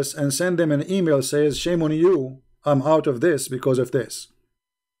service and send them an email says, shame on you, I'm out of this because of this.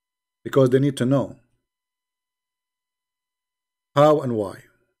 Because they need to know how and why.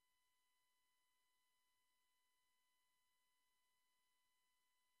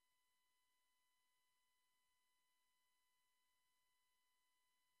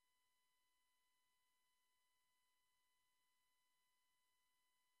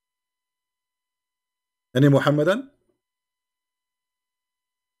 Any Muhammadan?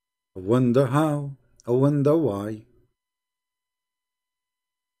 I wonder how, I wonder why.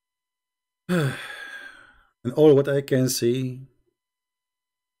 And all what I can see,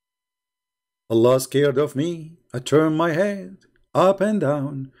 Allah scared of me. I turn my head up and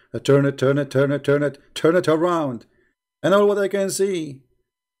down. I turn it, turn it, turn it, turn it, turn it around. And all what I can see,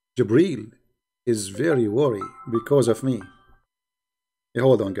 Jibreel is very worried because of me. Hey,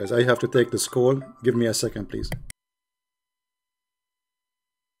 hold on, guys. I have to take this call. Give me a second, please.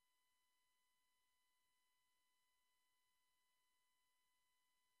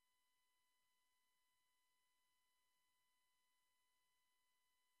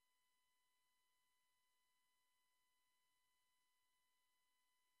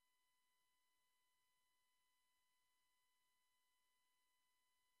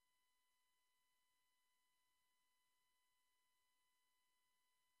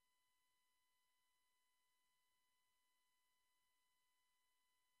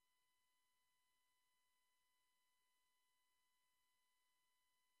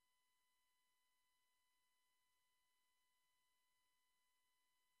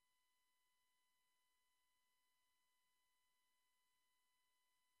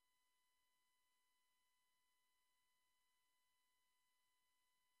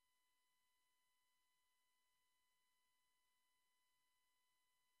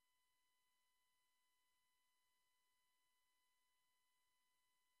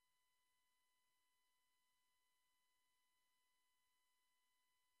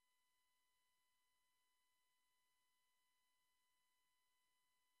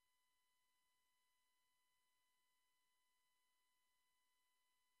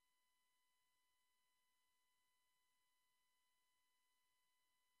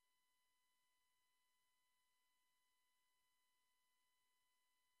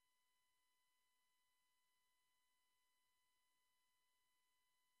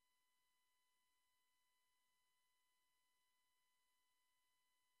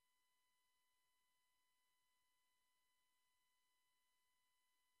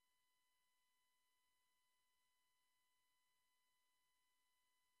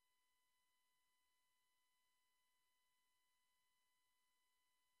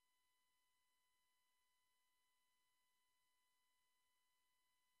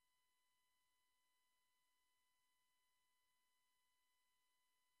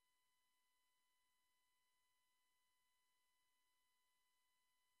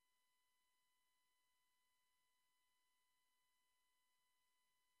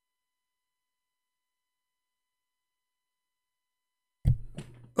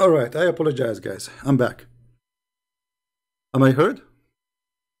 All right, I apologize, guys. I'm back. Am I heard?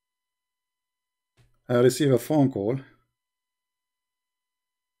 I received a phone call.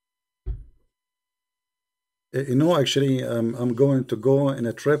 You know, actually, I'm going to go in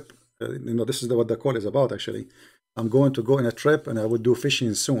a trip You know, this is what the call is about, actually. I'm going to go on a trip, and I will do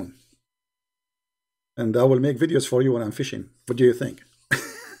fishing soon. And I will make videos for you when I'm fishing. What do you think?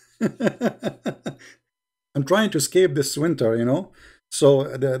 I'm trying to escape this winter, you know. So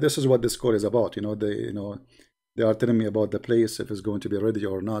this is what this call is about, you know. They are telling me about the place, if it's going to be ready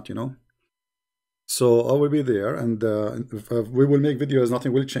or not, you know. So I will be there, and we will make videos.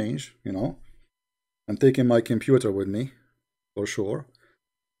 Nothing will change, you know. I'm taking my computer with me, for sure.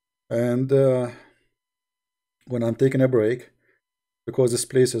 And when I'm taking a break, because this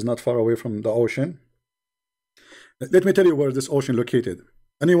place is not far away from the ocean. Let me tell you where this ocean located.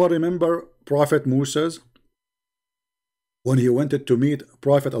 Anyone remember Prophet Moses when he wanted to meet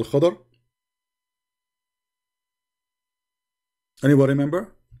Prophet Al-Khidr? Anyone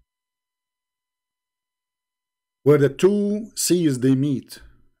remember? Where the two seas they meet,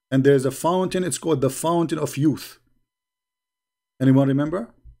 and there's a fountain. It's called the Fountain of Youth. Anyone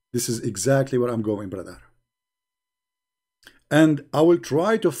remember? This is exactly where I'm going, brother. And I will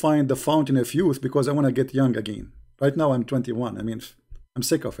try to find the Fountain of Youth because I want to get young again. Right now I'm 21. I mean, I'm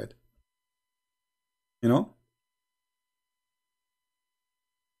sick of it. You know?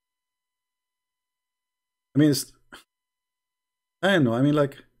 I mean, I don't know. I mean,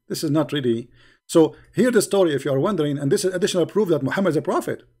 like, this is not really. So hear the story if you are wondering, and this is additional proof that Muhammad is a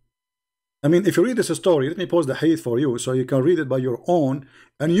prophet. I mean, if you read this story, let me pause the hadith for you so you can read it by your own,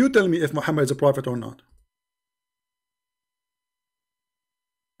 and you tell me if Muhammad is a prophet or not.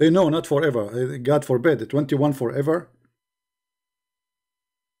 No, not forever. God forbid. 21 forever.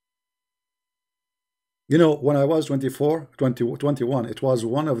 You know, when I was 24, 21, it was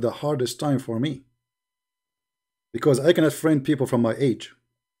one of the hardest time for me. Because I cannot friend people from my age.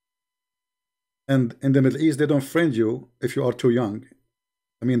 And in the Middle East, they don't friend you if you are too young.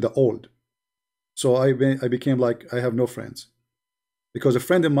 I mean, the old. So I became like, I have no friends. Because a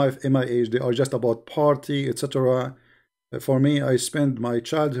friend in my age, they are just about party, etc. For me, I spent my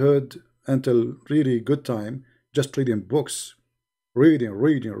childhood until really good time just reading books. Reading.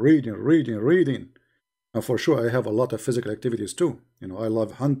 And for sure, I have a lot of physical activities too. You know, I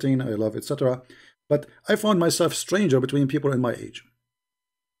love hunting, I love etc. But I found myself stranger between people in my age.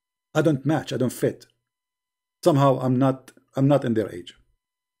 I don't match, I don't fit. Somehow I'm not in their age.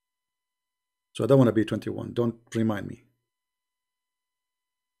 So I don't want to be 21. Don't remind me.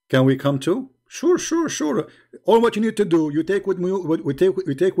 Can we come to? Sure. All what you need to do, you take with me, we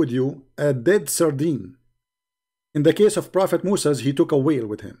take with you a dead sardine. In the case of Prophet Moses, he took a whale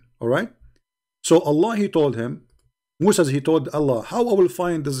with him. All right. So Allah, he told him, Moses, he told Allah, how I will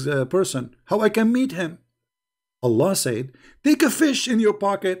find this person, how I can meet him. Allah said, take a fish in your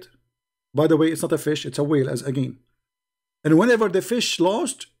pocket. By the way, it's not a fish, it's a whale, as again. And whenever the fish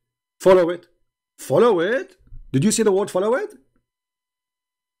lost, follow it. Follow it? Did you see the word follow it?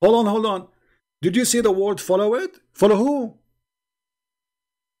 Hold on. Did you see the word follow it? Follow who?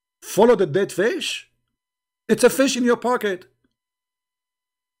 Follow the dead fish? It's a fish in your pocket.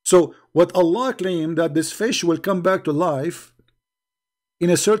 So what Allah claimed that this fish will come back to life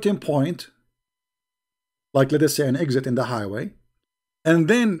in a certain point, like let us say an exit in the highway, and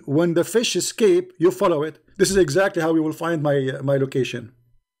then when the fish escape, you follow it. This is exactly how you will find my location.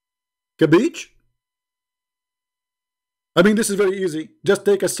 Cabbage? I mean, this is very easy. Just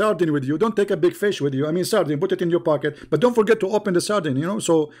take a sardine with you. Don't take a big fish with you. I mean, sardine, put it in your pocket. But don't forget to open the sardine, you know.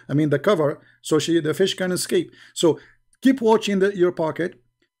 So, I mean, the cover, so the fish can escape. So, keep watching your pocket.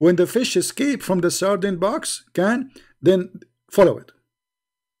 When the fish escape from the sardine box, then follow it.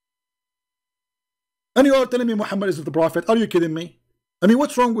 And you are telling me Muhammad is the prophet. Are you kidding me? I mean,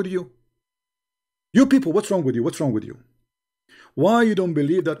 what's wrong with you? You people, what's wrong with you? What's wrong with you? Why you don't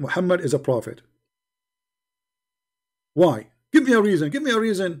believe that Muhammad is a prophet? Why? Give me a reason. Give me a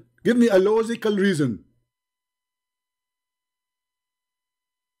reason. Give me a logical reason.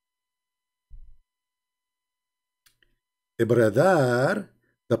 Brother,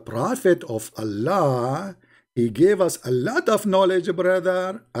 the Prophet of Allah, he gave us a lot of knowledge,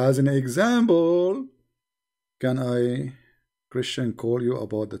 brother. As an example, can I, Christian, call you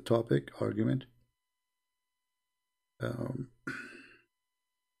about the topic argument?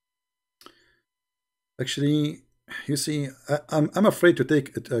 Actually, you see, I'm afraid to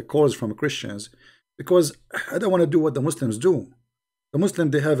take calls from Christians because I don't want to do what the Muslims do. The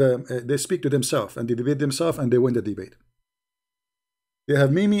Muslims, they speak to themselves and they debate themselves and they win the debate. They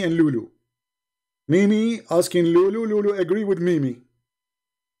have Mimi and Lulu. Mimi asking Lulu, Lulu agree with Mimi.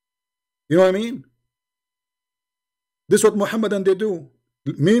 You know what I mean? This is what Muhammad and they do.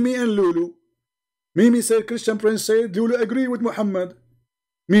 Mimi and Lulu. Mimi said, Christian Prince said, Lulu agree with Muhammad.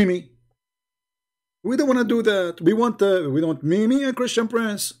 Mimi. We don't want to do that. We want Mimi and Christian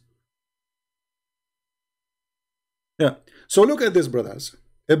Prince. Yeah. So look at this, brothers.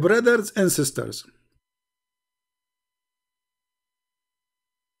 Brothers and sisters.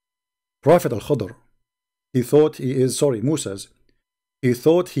 Prophet Al-Khidr, he thought he is, sorry, Moses, he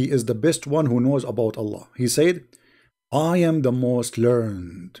thought he is the best one who knows about Allah. He said, I am the most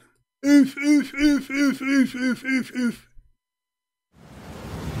learned. If.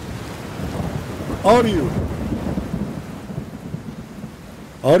 Are you?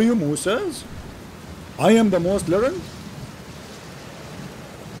 Are you Moses? I am the most learned?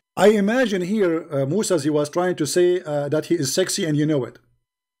 I imagine here Moses, he was trying to say that he is sexy and you know it.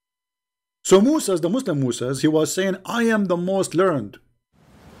 So Moses, the Muslim Moses, he was saying, I am the most learned.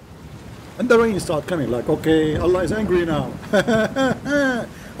 And the rain started coming like, okay, Allah is angry now.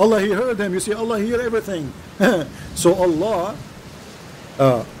 Allah, he heard him. You see, Allah hear everything. So Allah,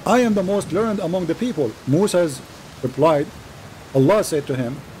 I am the most learned among the people. Moses replied, Allah said to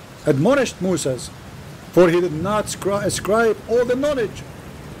him, admonished Moses, for he did not ascribe all the knowledge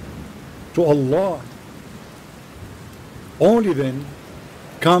to Allah. Only then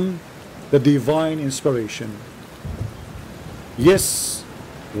come the divine inspiration. Yes,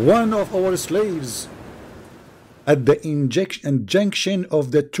 one of our slaves at the junction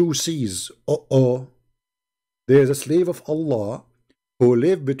of the two seas. There is a slave of Allah who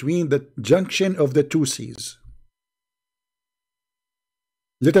live between the junction of the two seas.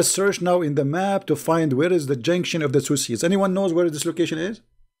 Let us search now in the map to find where is the junction of the two seas. Anyone knows where this location is?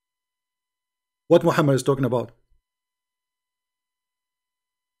 What Muhammad is talking about?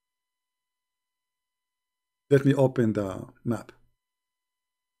 Let me open the map.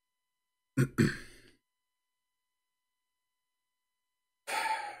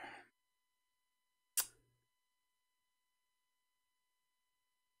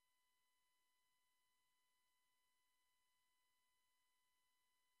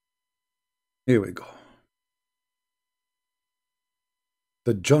 Here we go.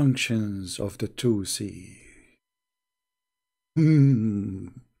 The junctions of the two seas.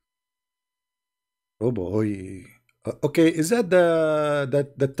 Oh boy. Okay, is that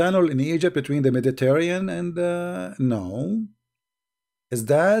the tunnel in Egypt between the Mediterranean and no? Is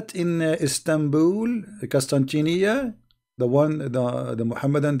that in Istanbul, Constantinople, the one the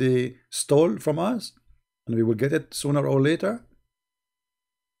Mohammedan they stole from us, and we will get it sooner or later?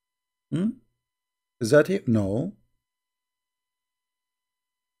 Is that here? No.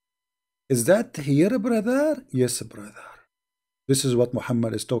 Is that here, brother? Yes, brother. This is what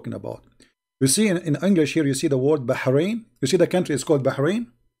Muhammad is talking about. You see in English here, you see the word Bahrain. You see the country is called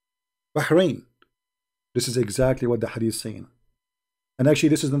Bahrain. Bahrain. This is exactly what the hadith is saying. And actually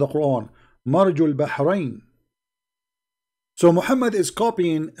this is in the Quran. Marjul Bahrain. So Muhammad is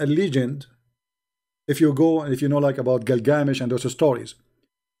copying a legend. If you go and if you know like about Gilgamesh and those stories,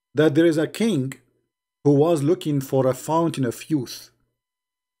 that there is a king who was looking for a fountain of youth.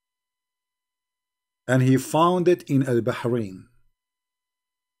 And he found it in Al-Bahrain.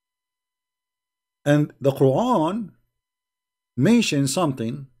 And the Quran mentions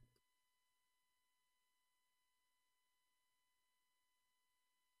something.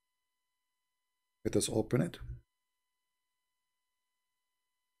 Let us open it.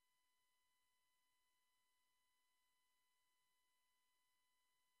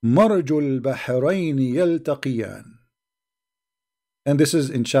 مرج البحرين يلتقيان. And this is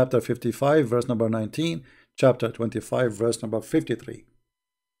in chapter 55, verse number 19, chapter 25, verse number 53.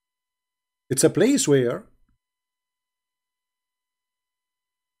 It's a place where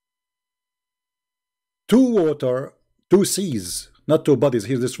two seas, not two bodies.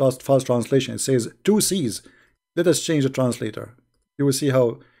 Here's this fast translation. It says two seas. Let us change the translator. You will see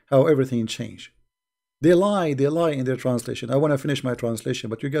how everything changed. They lie in their translation. I want to finish my translation,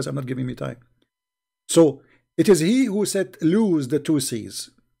 but you guys are not giving me time. So it is he who set loose the two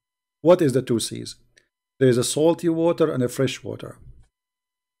seas. What is the two seas? There is a salty water and a fresh water.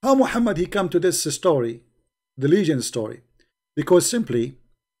 How Muhammad he come to this story, the legend story? Because simply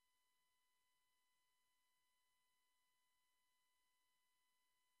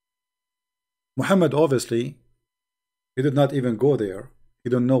Muhammad obviously he did not even go there.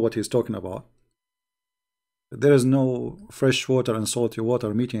 He don't know what he's talking about. There is no fresh water and salty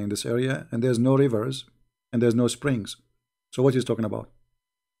water meeting in this area, and there's no rivers and there's no springs. So what he's talking about?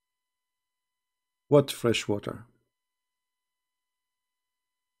 What fresh water?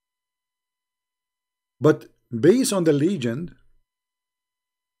 But based on the legend,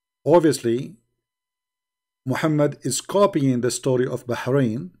 obviously Muhammad is copying the story of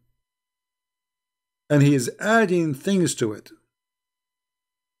Bahrain and he is adding things to it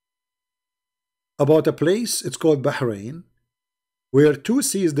about a place, it's called Bahrain, where two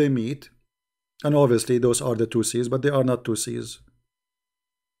seas they meet, And obviously those are the two seas, but they are not two seas.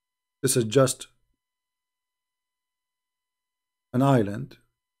 This is just an island.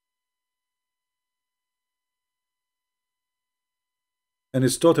 And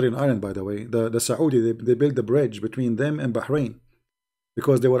it's totally an island, by the way. The Saudi, they built the bridge between them and Bahrain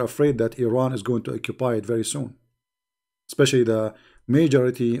because they were afraid that Iran is going to occupy it very soon. Especially the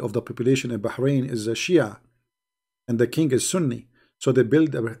majority of the population in Bahrain is a Shia and the king is Sunni. So they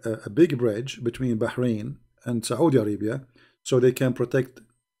built a big bridge between Bahrain and Saudi Arabia so they can protect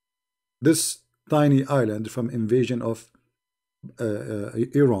this tiny island from invasion of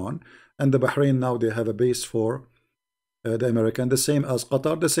Iran. And the Bahrain now they have a base for the American, the same as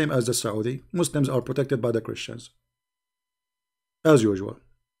Qatar, the same as the Saudi. Muslims are protected by the Christians as usual.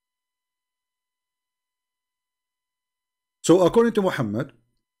 So according to Muhammad,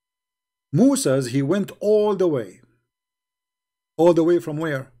 Musa's, he went all the way from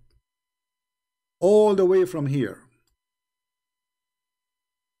where? All the way from here.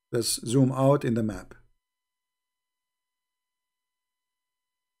 Let's zoom out in the map.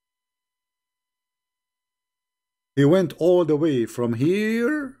 He went all the way from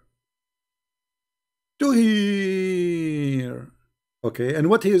here to here. Okay, and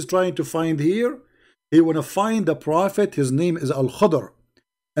what he is trying to find here, he want to find the prophet. His name is Al-Khadr,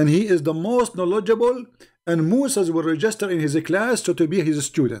 and he is the most knowledgeable, and Musa will register in his class to be his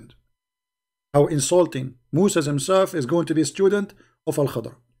student. How insulting. Musa himself is going to be a student of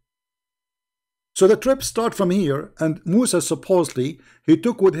Al-Khadr. So the trip starts from here, and Musa supposedly, he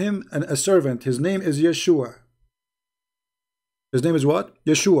took with him a servant. His name is Yeshua. His name is what?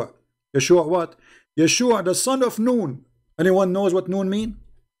 Yeshua. Yeshua what? Yeshua, the son of Nun. Anyone knows what Nun mean?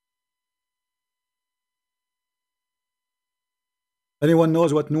 Anyone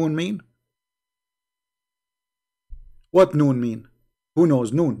knows what Nun mean? What Nun mean? Who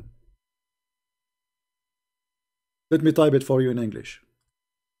knows Nun? Let me type it for you in English.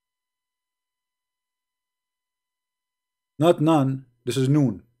 Not none. This is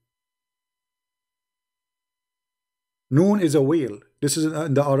Nun. Nun is a whale. This is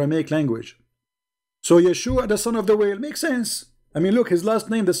in the Aramaic language. So Yeshua, the son of the whale, makes sense. I mean, look, his last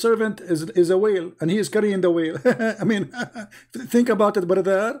name, the servant, is a whale, and he is carrying the whale. I mean, think about it,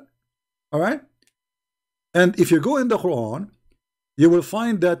 brother. All right? And if you go in the Quran, you will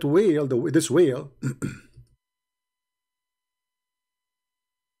find that whale, this whale,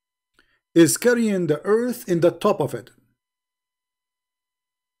 is carrying the earth in the top of it.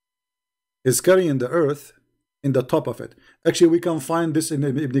 Is carrying the earth in the top of it. Actually, we can find this in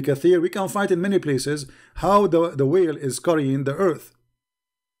Ibn Kathir. We can find in many places how the whale is carrying the earth.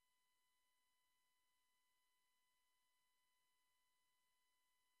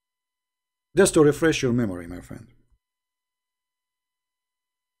 Just to refresh your memory, my friend.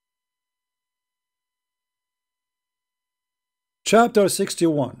 Chapter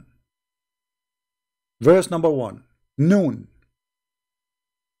 61, verse number 1. Noon.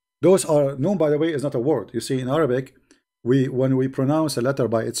 Those are, noon, by the way, is not a word. You see, in Arabic, when we pronounce a letter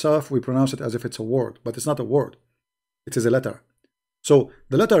by itself, we pronounce it as if it's a word, but it's not a word. It is a letter. So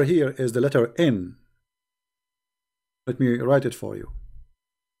the letter here is the letter N. Let me write it for you.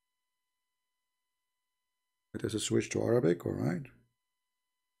 It is a switch to Arabic, all right.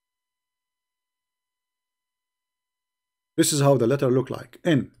 This is how the letter look like,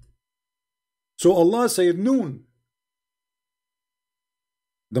 N. So Allah said noon.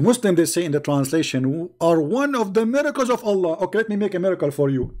 The Muslim, they say in the translation, are one of the miracles of Allah. Okay, let me make a miracle for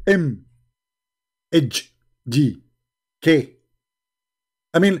you. M, H, G, K.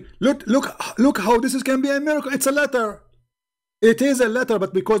 I mean, look how this can be a miracle. It's a letter. It is a letter,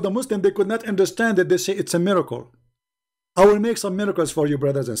 but because the Muslim, they could not understand it, they say it's a miracle. I will make some miracles for you,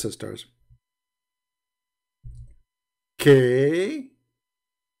 brothers and sisters. K,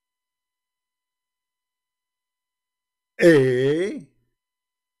 A,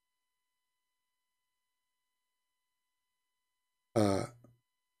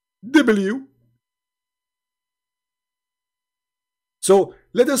 W. So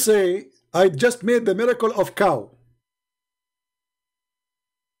let us say I just made the miracle of cow.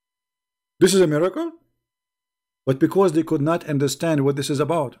 This is a miracle, but because they could not understand what this is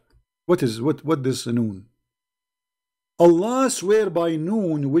about, what this noon? Allah swear by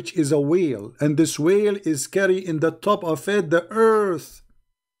noon, which is a whale, and this whale is carrying in the top of it the earth.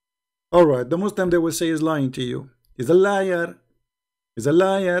 All right, the Muslim, they will say, is lying to you. He's a liar. He's a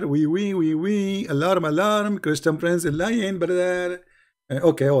liar. We. Alarm. Christian Prince is lying, brother.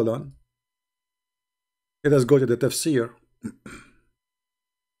 Okay, hold on. Let us go to the tafsir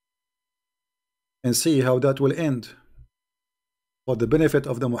and see how that will end. for the benefit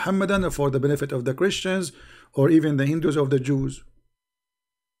of the Muhammadan, or for the benefit of the Christians, or even the Hindus or the Jews?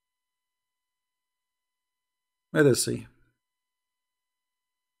 Let us see.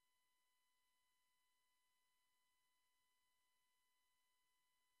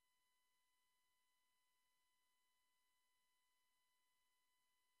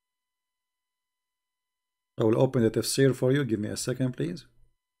 I will open the tafsir for you. Give me a second, please.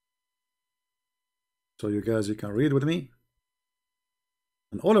 So you can read with me.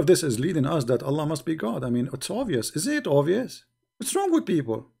 And all of this is leading us that Allah must be God. I mean, it's obvious. Is it obvious? What's wrong with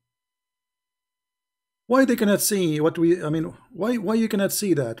people? Why they cannot see what I mean, why you cannot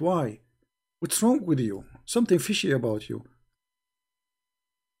see that? Why? What's wrong with you? Something fishy about you.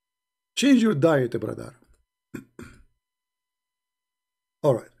 Change your diet, brother.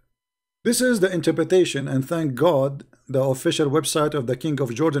 All right. This is the interpretation, and thank God the official website of the King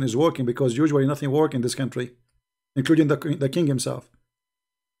of Jordan is working, because usually nothing works in this country, including the king himself.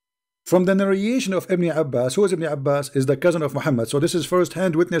 From the narration of Ibn Abbas, who is Ibn Abbas? Is the cousin of Muhammad. So this is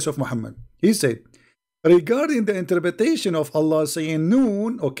first-hand witness of Muhammad. He said, regarding the interpretation of Allah saying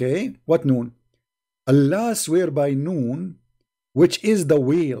noon, okay, what noon? Allah swear by noon, which is the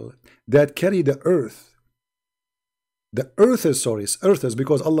whale that carry the earth. The earth is, sorry, earth is,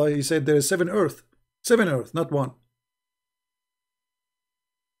 because Allah, he said there is seven earth, not one.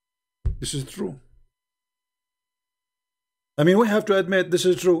 This is true. I mean, we have to admit this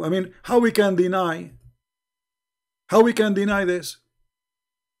is true. I mean, how we can deny? How we can deny this?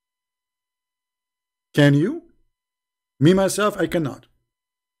 Can you? Me, myself, I cannot.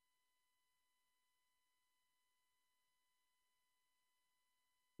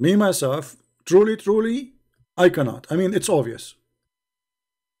 Me, myself, truly, I cannot. I mean, it's obvious.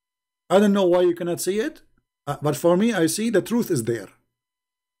 I don't know why you cannot see it, but for me, I see the truth is there.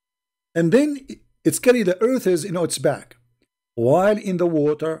 And then it's carry the earth is, its back, while in the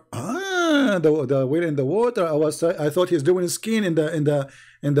water. The whale in the water. I thought he's doing skiing in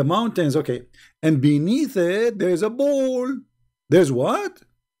the mountains. Okay, and beneath it there is a bowl. There's what?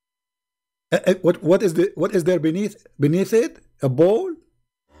 What is there beneath it? A bowl.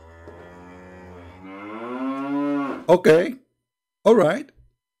 Okay, all right.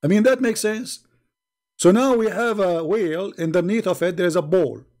 I mean, that makes sense. So now we have a whale, underneath of it there's a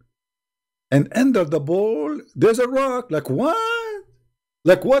bowl, and under the bowl there's a rock. Like what?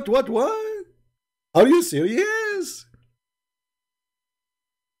 Like what? Are you serious?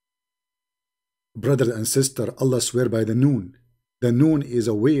 Brother and sister, Allah swear by the noon. The noon is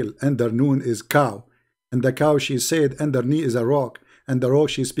a whale, under noon is cow, and the cow, she said, underneath is a rock, and the rock,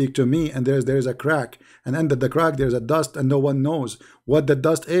 she speak to me, and there is a crack, and under the crack there's a dust, and no one knows what the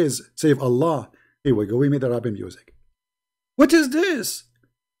dust is save Allah. Here we go, we made Arabic music. What is this?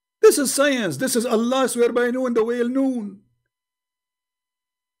 This is science. This is Allah swear by noon, the whale noon.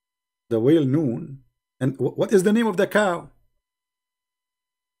 The whale noon. And what is the name of the cow?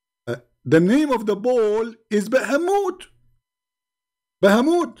 The name of the bowl is Bahamut.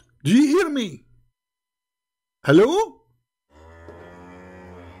 Bahamut, do you hear me? Hello?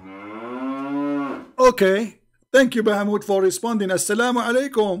 Okay, thank you Bahamut for responding. Assalamu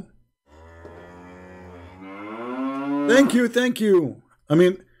alaikum. Thank you. I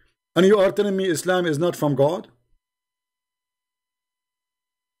mean, and you are telling me Islam is not from God?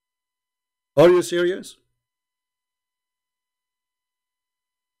 Are you serious?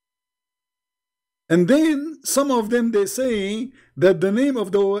 And then some of them, they say that the name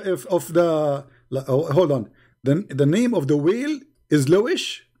of the hold on, the name of the whale is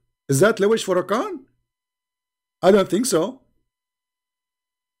Lowish. Is that Lowish for a Khan? I don't think so.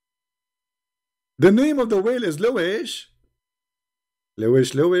 The name of the whale is Lowish.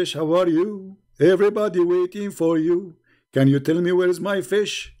 Lowish, how are you? Everybody waiting for you. Can you tell me where is my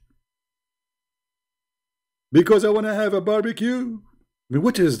fish? Because I want to have a barbecue. I mean,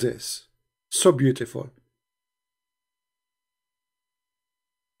 what is this? So beautiful.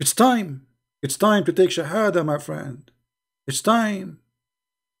 It's time. It's time to take Shahada, my friend. It's time.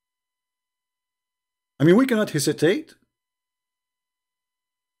 I mean, we cannot hesitate.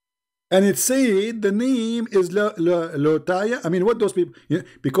 And it said the name is Lotaya. I mean, what those people,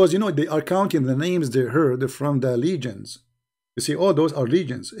 because they are counting the names they heard from the legions. You see, all those are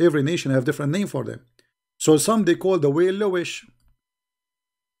legions. Every nation have different name for them. So some they call the whale Lowish.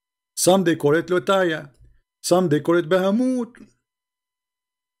 Some they call it Lotaya. Some they call it Bahamut.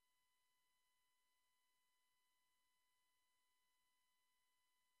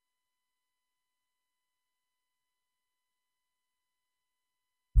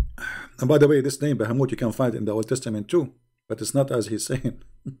 And by the way, this name Bahamut you can find in the Old Testament too, but it's not as he's saying.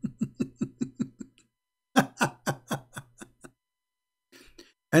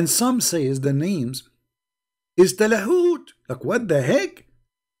 And some says the names is Talahut. Like, what the heck?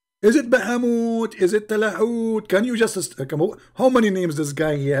 Is it Bahamut? Is it Talahut? Can you just come on? How many names does this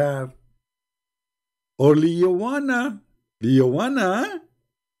guy have? Or Leowana? Leowana?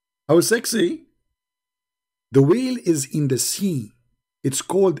 How sexy? The whale is in the sea. It's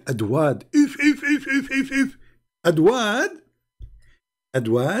called Adwad. If. Adwad?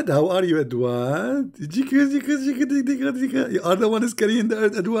 Adwad? How are you, Adwad? You are the one who's carrying the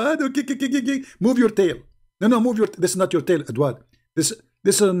Adwad? Okay. Move your tail. No, move your... This is not your tail, Adwad. This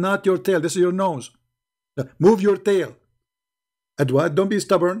is not your tail. This is your nose. Move your tail. Adwad, don't be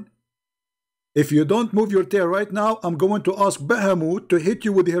stubborn. If you don't move your tail right now, I'm going to ask Bahamut to hit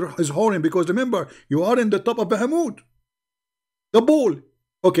you with his horn, because remember, you are in the top of Bahamut. The ball.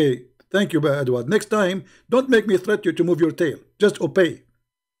 Okay, thank you, Edward. Next time, don't make me threat you to move your tail. Just obey.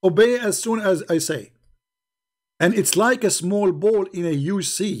 Obey as soon as I say. And it's like a small ball in a huge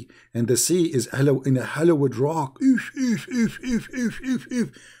sea. And the sea is in a hollowed rock.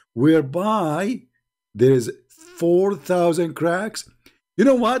 Whereby there is 4,000 cracks. You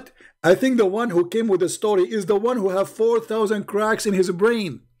know what? I think the one who came with the story is the one who have 4,000 cracks in his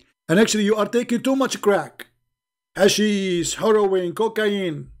brain. And actually, you are taking too much crack. Hashish, heroin,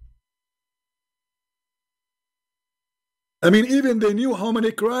 cocaine. I mean, even they knew how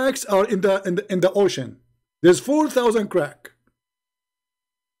many cracks are in the ocean. There's 4,000 crack.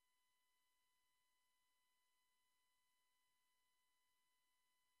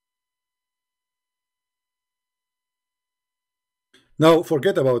 Now,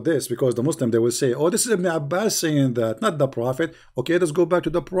 forget about this, because the Muslim, they will say, oh, this is Ibn Abbas saying that, not the Prophet. Okay, let's go back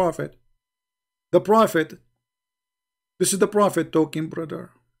to the Prophet. The Prophet. This is the Prophet talking,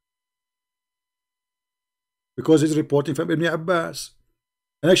 brother. Because he's reporting from Ibn Abbas.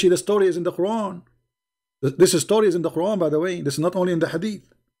 And actually, the story is in the Quran. This story is in the Quran, by the way. This is not only in the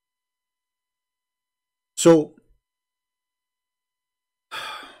Hadith. So,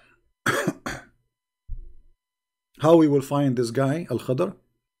 how we will find this guy, Al-Khadr?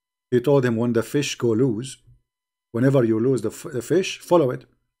 He told him, when the fish go loose, whenever you lose the fish, follow it.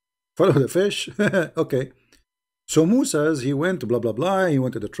 Follow the fish. Okay. So Musa's, he went blah, blah, blah. He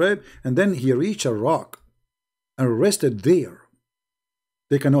went to the trip, and then he reached a rock and rested there.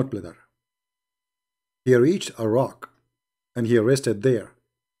 They cannot play there. He reached a rock and he rested there.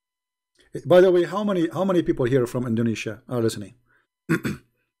 By the way, how many people here from Indonesia are listening?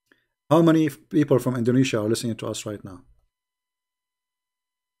 How many people from Indonesia are listening to us right now?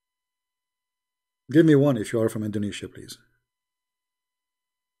 Give me one if you are from Indonesia, please.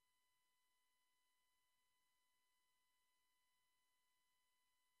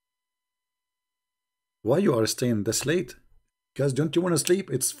 Why you are staying this late? Because don't you want to sleep?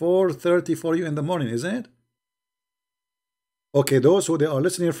 It's 4:30 for you in the morning, isn't it? Okay, those who they are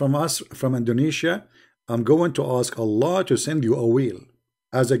listening from us from Indonesia, I'm going to ask Allah to send you a wheel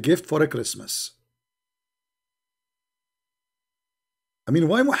as a gift for a Christmas. I mean,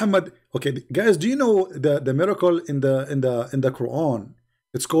 why Muhammad? Okay, guys, do you know the miracle in the Quran?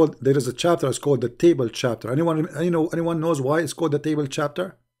 It's called, there is a chapter, it's called the table chapter. Anyone knows why it's called the table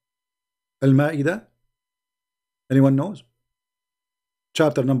chapter? Al-Ma'idah? Anyone knows?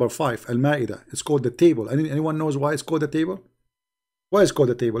 Chapter number 5, Al-Ma'idah. It's called the table. Anyone knows why it's called the table? Why it's called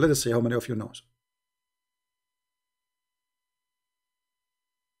the table? Let us see how many of you knows.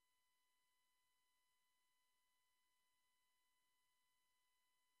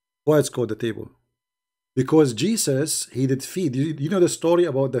 Why it's called the table? Because Jesus, he did feed. You know the story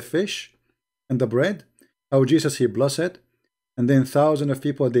about the fish and the bread? How Jesus, he blessed it, and then thousands of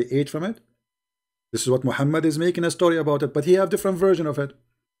people, they ate from it. This is what Muhammad is making a story about it, but he have different version of it.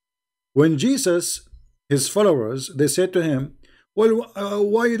 When Jesus, his followers, they said to him, well,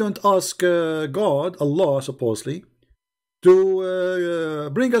 why you don't ask God, Allah supposedly, to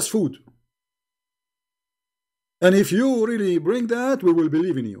bring us food? And if you really bring that, we will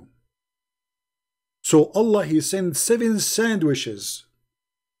believe in you. So Allah, he sent 7 sandwiches.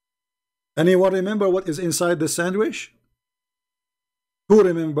 Anyone remember what is inside the sandwich? Who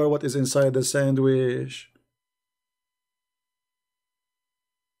remember what is inside the sandwich?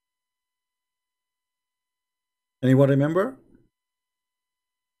 Anyone remember?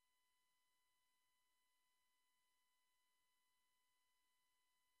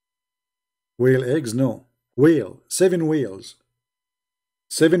 Whale eggs? No. Whale. 7 whales.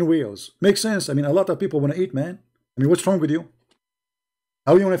 7 whales. Makes sense. I mean, a lot of people want to eat, man. I mean, what's wrong with you?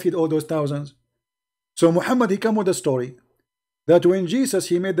 How you want to feed all those thousands? So Muhammad, he come with a story that when Jesus,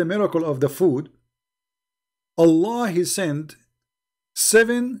 he made the miracle of the food, Allah, he sent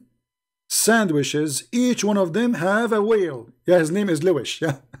 7 sandwiches. Each one of them have a whale. Yeah, his name is Lewis.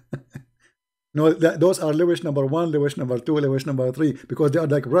 Yeah. No, those are Lewis number 1, Lewis number 2, Lewis number 3, because they are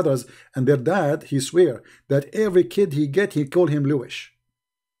like brothers. And their dad, he swear that every kid he get, he call him Lewis.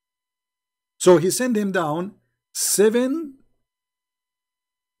 So he sent him down 7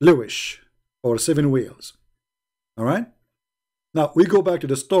 Lewis, or 7 whales. All right. Now we go back to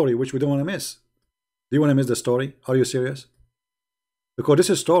the story, which we don't want to miss. Do you want to miss the story? Are you serious? Because this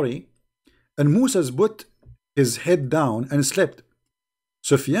is a story, and Moses put his head down and slept.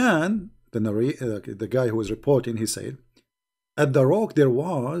 Sufyan, the guy who was reporting, he said, at the rock there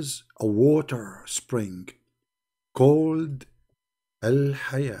was a water spring called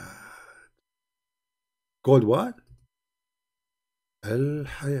Al-Hayat. Called what?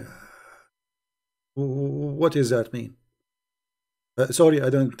 Al-Hayat. What does that mean? Sorry, I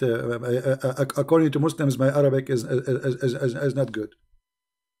don't. According to Muslims, my Arabic is not good.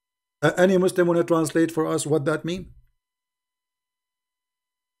 Any Muslim want to translate for us what that means?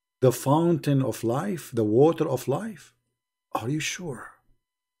 The fountain of life, the water of life. Are you sure?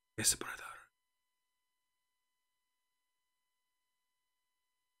 Yes, brother.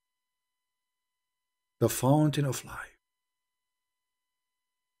 The fountain of life.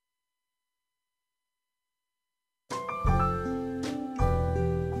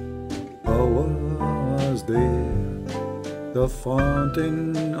 Was there the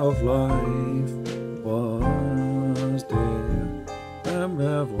fountain of life? Was there?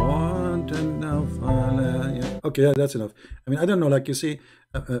 Okay, yeah, that's enough. I mean, I don't know, like you see,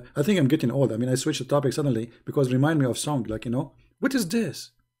 I think I'm getting old. I mean, I switched the topic suddenly because it reminded me of song, like, you know, what is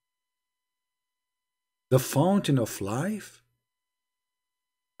this? The fountain of life?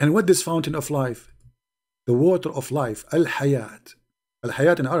 And what is fountain of life? The water of life, Al-Hayat.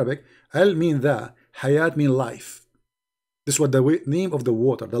 Al-Hayat in Arabic, Al mean the, Hayat mean life. This is what the name of the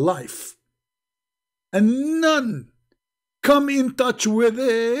water, the life. And none come in touch with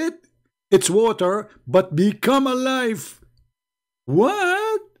it. It's water, but become alive.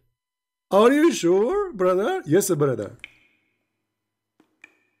 What? Are you sure, brother? Yes, brother.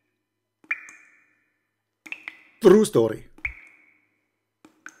 True story.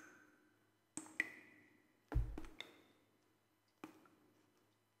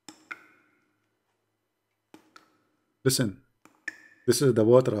 Listen, this is the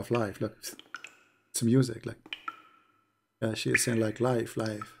water of life. Look, it's music. Like, yeah, she is saying like life,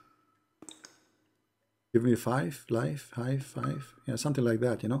 life. Give me 5, life, 5. Yeah, something like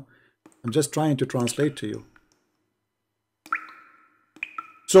that. You know, I'm just trying to translate to you.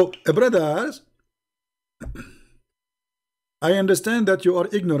 So, brothers, I understand that you are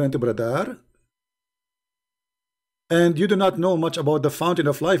ignorant, brother, and you do not know much about the fountain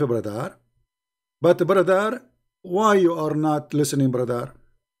of life, brother. But brother, why you are not listening, brother?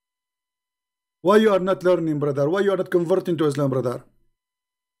 Why you are not learning, brother? Why you are not converting to Islam, brother?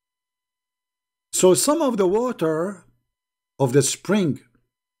 So some of the water of the spring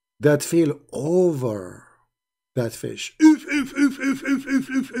that fell over that fish.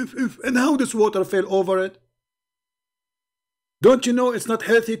 And how this water fell over it? Don't you know it's not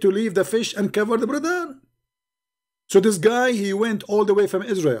healthy to leave the fish and cover the brother? So this guy, he went all the way from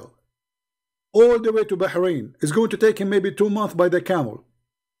Israel, all the way to Bahrain. It's going to take him maybe 2 months by the camel.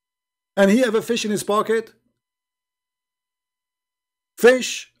 And he have a fish in his pocket?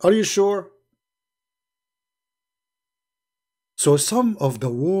 Fish? Are you sure? So some of the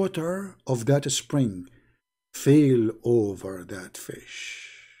water of that spring fell over that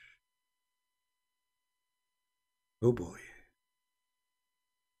fish. Oh boy.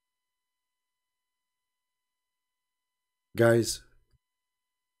 Guys,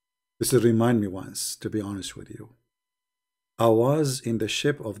 this will remind me once, to be honest with you. I was in the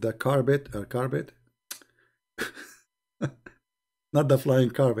ship of the carpet, not the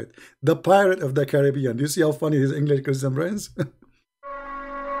flying carpet, the Pirate of the Caribbean. Do you see how funny his English Christian friends?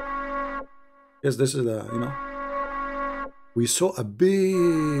 Yes, this is the, you know, we saw a big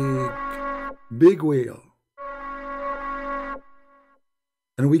whale.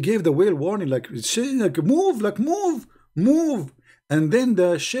 And we gave the whale warning, like move, like move. And then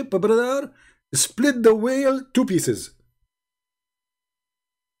the ship, brother, split the whale 2 pieces.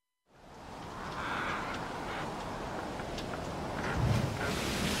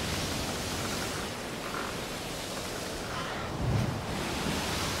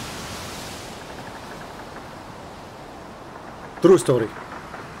 True story.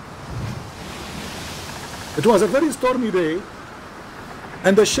 It was a very stormy day,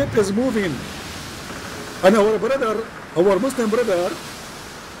 and the ship is moving. And our brother, our Muslim brother,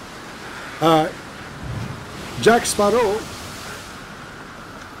 Jack Sparrow,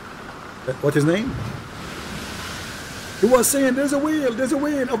 What his name? He was saying, there's a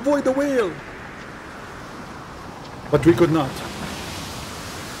whale, avoid the whale. But we could not.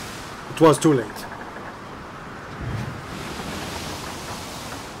 It was too late.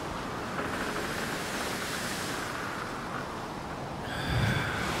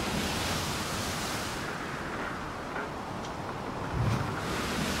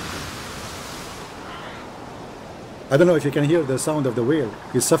 I don't know if you can hear the sound of the whale.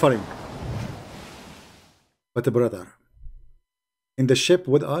 He's suffering. But brother, in the ship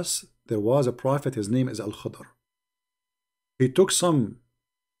with us, there was a prophet. His name is Al-Khudr. He took some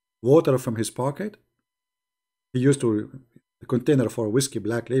water from his pocket. He used a container for whiskey,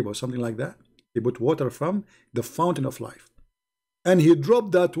 black label, something like that. He put water from the fountain of life. And he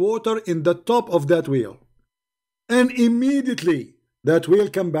dropped that water in the top of that whale. And immediately, that whale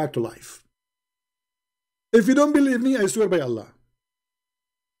came back to life. If you don't believe me, I swear by Allah.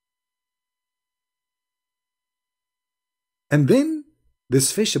 And then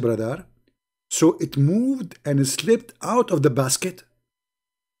this fish, brother, so it moved and slipped out of the basket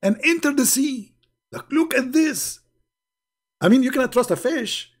and entered the sea. Look at this. I mean, you cannot trust a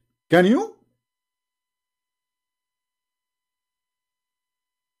fish, can you?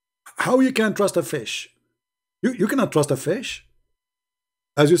 How you can trust a fish? You cannot trust a fish.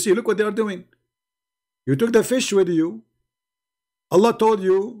 As you see, look what they are doing. You took the fish with you. Allah told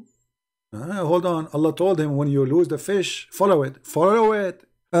you, hold on. Allah told him, when you lose the fish, follow it. Follow it.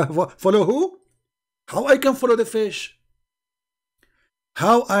 Follow who? How I can follow the fish?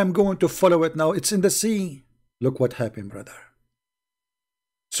 How I'm going to follow it now? It's in the sea. Look what happened, brother.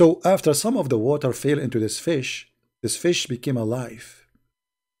 So after some of the water fell into this fish became alive.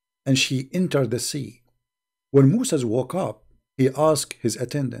 And she entered the sea. When Moses woke up, he asked his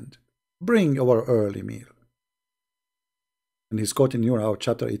attendant, bring our early meal. And he's quoting Nurah,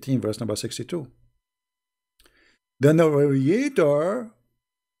 chapter 18, verse number 62. The narrator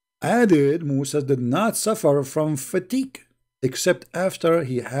added Moses did not suffer from fatigue except after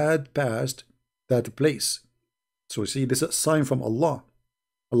he had passed that place. So you see, this is a sign from Allah.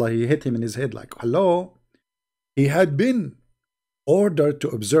 Allah, he hit him in his head like, hello. He had been ordered to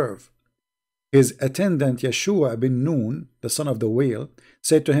observe. His attendant Yeshua bin Nun, the son of the whale,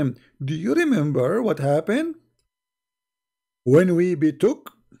 said to him, do you remember what happened when we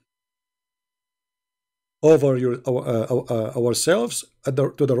betook over ourselves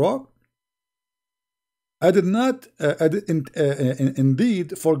to the rock? I did not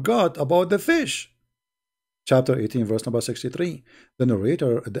indeed forgot about the fish. Chapter 18, verse number 63. The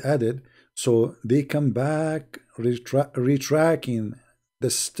narrator added, so they come back retracking the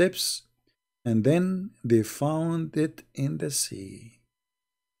steps, and then they found it in the sea.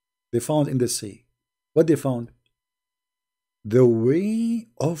 They found in the sea. What they found? The way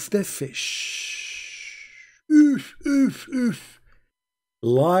of the fish. Oof, oof, oof.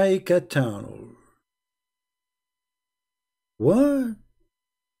 Like a tunnel. What?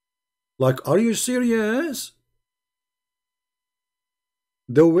 Like, are you serious?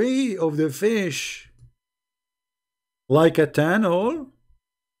 The way of the fish like a tunnel?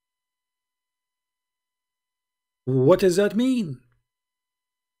 What does that mean?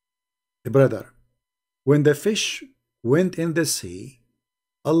 Brother, when the fish went in the sea,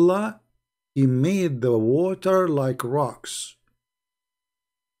 Allah, he made the water like rocks.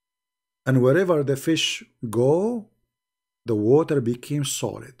 And wherever the fish go, the water became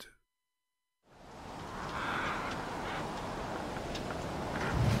solid.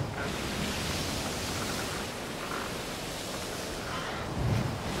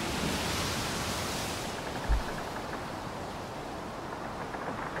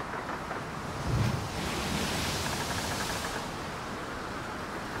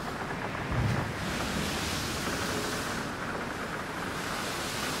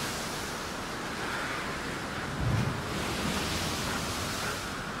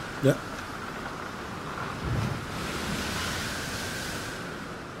 Yeah.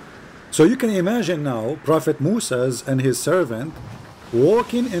 So you can imagine now Prophet Moses and his servant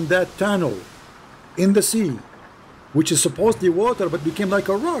walking in that tunnel in the sea, which is supposedly water but became like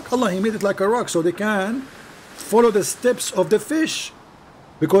a rock. Allah, he made it like a rock so they can follow the steps of the fish,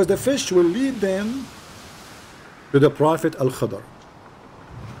 because the fish will lead them to the Prophet Al-Khudr.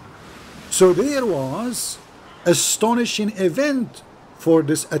 So there was astonishing event for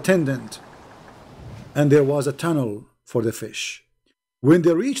this attendant, and there was a tunnel for the fish. When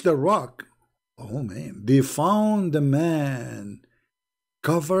they reached the rock, oh man, they found the man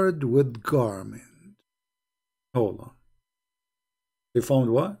covered with garment. Hold on. They found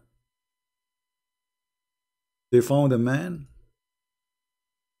what? They found a man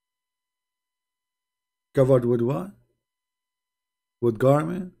Covered with what? With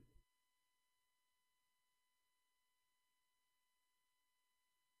garment?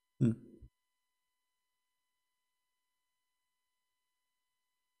 Hmm.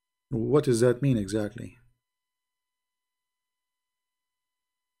 What does that mean exactly?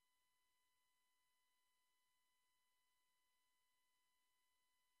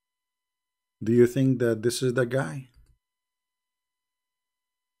 Do you think that this is the guy?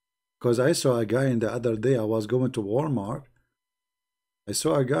 Because I saw a guy in the other day. I was going to Walmart. I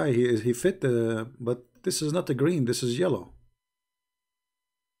saw a guy. He fit the, but this is not a green. This is yellow.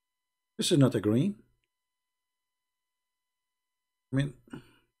 This is not a green. I mean,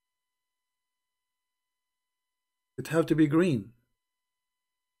 it have to be green.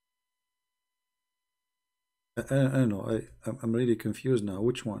 I don't know. I'm really confused now.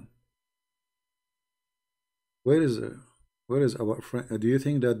 Which one? Where is where is our friend? Do you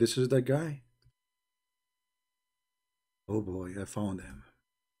think that this is that guy? Oh boy, I found him.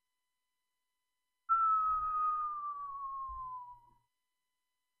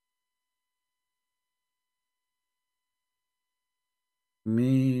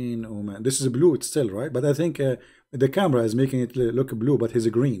 Mean, oh man, this is blue. It's still right, but I think the camera is making it look blue, but he's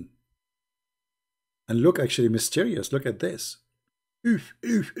a green. And look, actually mysterious. Look at this. Oof,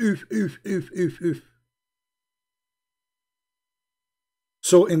 oof, oof, oof, oof, oof, oof.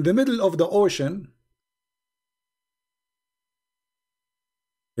 So in the middle of the ocean,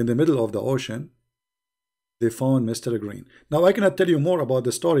 they found Mr. Green. Now I cannot tell you more about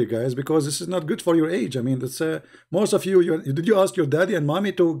the story, guys, because this is not good for your age. I mean, that's most of you. Did you ask your daddy and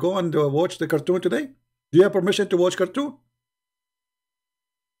mommy to go and watch the cartoon today? Do you have permission to watch cartoon?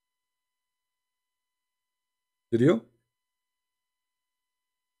 Did you?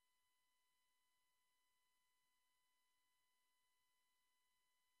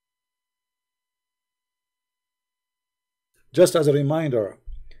 Just as a reminder,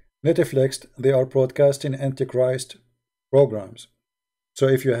 Netflix, they are broadcasting Antichrist programs. So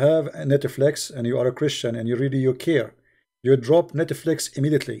if you have a Netflix and you are a Christian and you care, you drop Netflix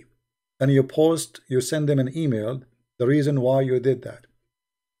immediately and you send them an email, the reason why you did that.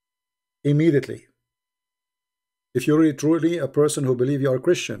 Immediately. If you're really truly a person who believe you are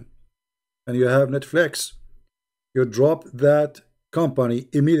Christian and you have Netflix, you drop that company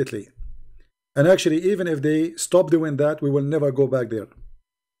immediately. And actually, even if they stop doing that, we will never go back there.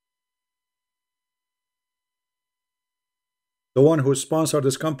 The one who sponsored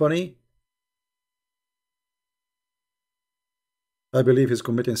this company, I believe he's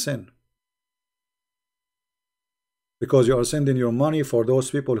committing sin. Because you are sending your money for those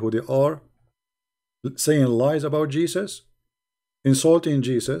people who they are saying lies about Jesus, insulting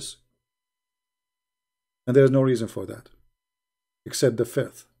Jesus, and there's no reason for that, except the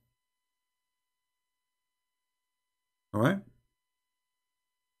fifth. All right?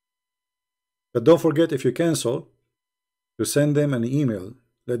 But don't forget, if you cancel, to send them an email.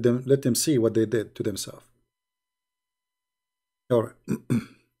 Let them see what they did to themselves. All right.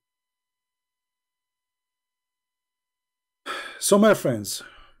 So, my friends,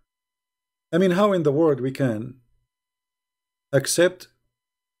 I mean, how in the world we can accept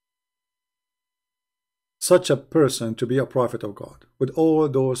such a person to be a prophet of God with all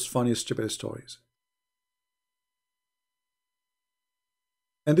those funny, stupid stories?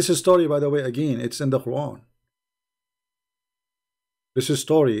 And this story, by the way, again, it's in the Quran. This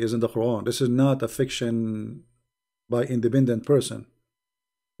story is in the Quran. This is not a fiction by independent person.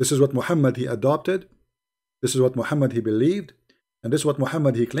 This is what Muhammad he adopted. This is what Muhammad he believed. And this is what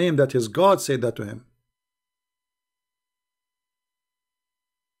Muhammad he claimed that his God said that to him.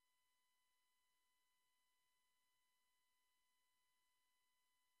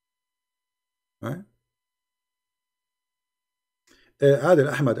 Right?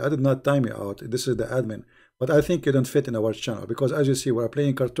 Adil Ahmed, I did not time you out. This is the admin. But I think you don't fit in our channel because as you see, we're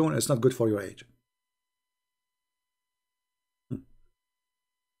playing cartoon. It's not good for your age.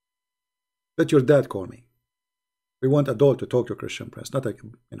 Let your dad call me. We want adult to talk to Christian Prince, not like,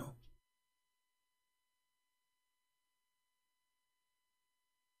 you know.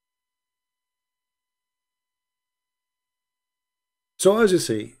 So as you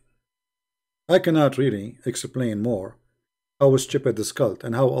see, I cannot really explain more how stupid this cult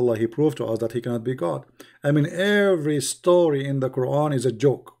and how Allah he proved to us that he cannot be God. I mean, every story in the Quran is a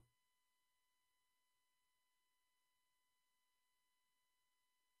joke.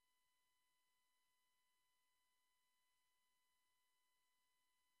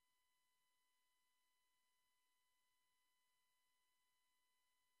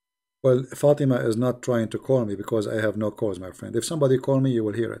 Well, Fatima is not trying to call me because I have no calls, my friend. If somebody call me, you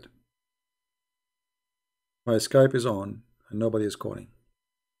will hear it. My Skype is on and nobody is calling.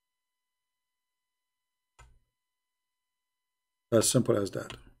 As simple as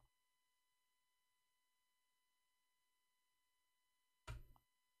that.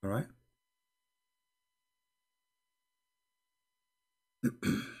 All right.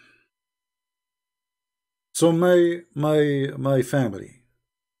 So my family,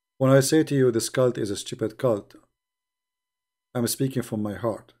 when I say to you this cult is a stupid cult, I'm speaking from my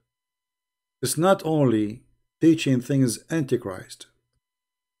heart. It's not only teaching things Antichrist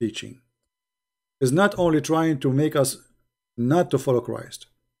teaching. It's not only trying to make us not to follow Christ.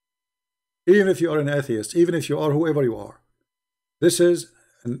 Even if you are an atheist, even if you are whoever you are, this is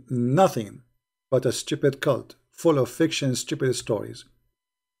nothing but a stupid cult full of fiction, stupid stories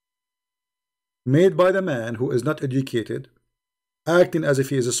made by the man who is not educated, acting as if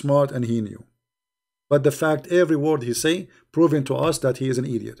he is smart and he knew. But the fact, every word he say, proving to us that he is an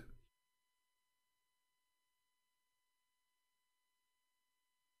idiot.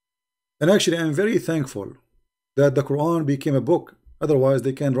 And actually, I'm very thankful that the Quran became a book. Otherwise,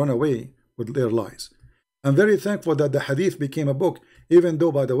 they can run away with their lies. I'm very thankful that the Hadith became a book, even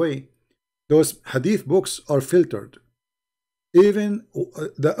though, by the way, those Hadith books are filtered. Even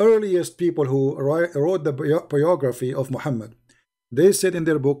the earliest people who wrote the biography of Muhammad, they said in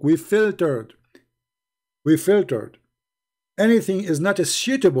their book, we filtered. Anything is not as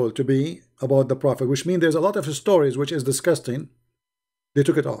suitable to be about the Prophet, which means there's a lot of stories which is disgusting. They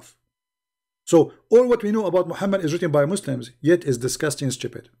took it off. So all what we know about Muhammad is written by Muslims, yet is disgusting and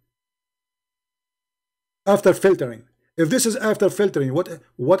stupid. After filtering. If this is after filtering,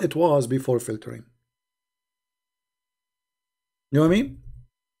 what it was before filtering? You know what I mean?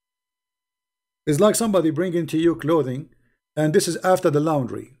 It's like somebody bringing to you clothing, and this is after the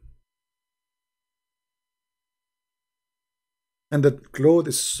laundry. And the cloth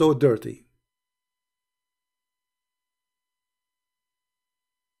is so dirty.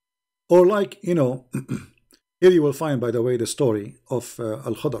 Or like, you know, here you will find, by the way, the story of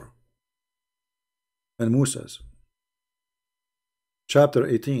Al-Khadr and Moses. Chapter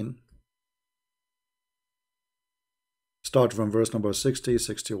 18. Start from verse number 60,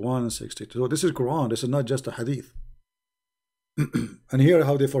 61, 62. This is Quran. This is not just a hadith. And here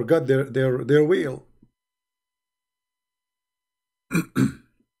how they forgot their wheel.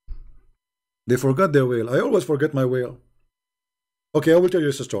 They forgot their wheel. I always forget my wheel. Okay, I will tell you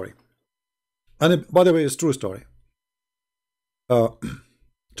this story. And by the way, it's a true story.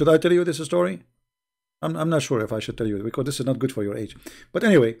 Should I tell you this story? I'm not sure if I should tell you, because this is not good for your age. But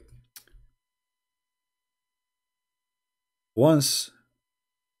anyway, once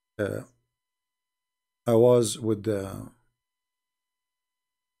I was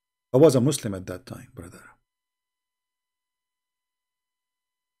a Muslim at that time, brother.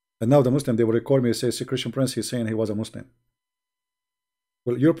 And now the Muslim, they will record me and say, see, Christian Prince, he's saying he was a Muslim.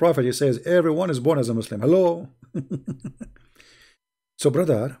 Well, your prophet, he says, everyone is born as a Muslim. Hello? So,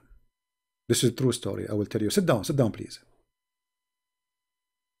 brother, this is a true story. I will tell you. Sit down, please.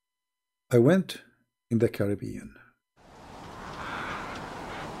 I went in the Caribbean.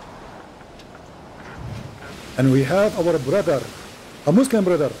 And we have our brother, a Muslim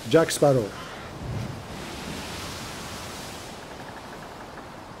brother, Jack Sparrow.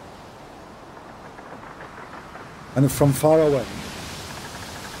 And from far away,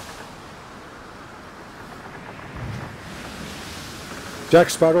 Jack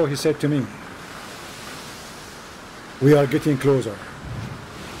Sparrow, he said to me, we are getting closer.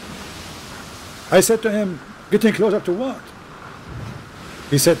 I said to him, getting closer to what?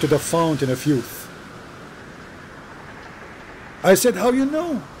 He said, to the fountain of youth. I said, how you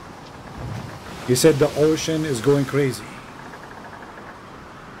know? He said, the ocean is going crazy.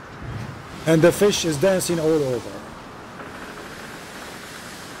 And the fish is dancing all over.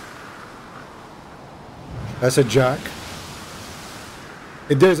 I said, Jack,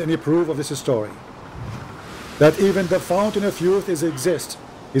 if there's any proof of this story, that even the fountain of youth exists?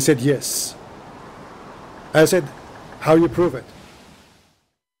 He said, yes. I said, how you prove it?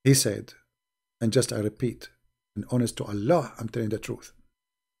 He said, and just I repeat, and honest to Allah, I'm telling the truth.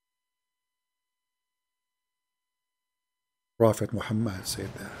 Prophet Muhammad said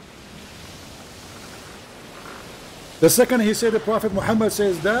that. The second he said the Prophet Muhammad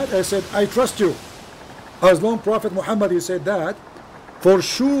says that, I said, I trust you. As long Prophet Muhammad he said that, for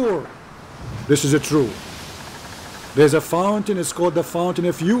sure this is true. There's a fountain, it's called the fountain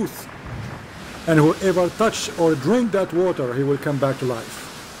of youth. And whoever touch or drink that water, he will come back to life.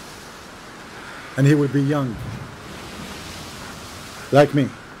 And he will be young. Like me.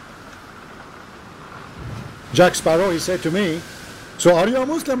 Jack Sparrow, he said to me, so are you a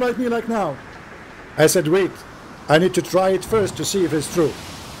Muslim like me like now? I said, wait, I need to try it first to see if it's true.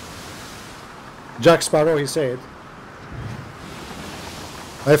 Jack Sparrow, he said,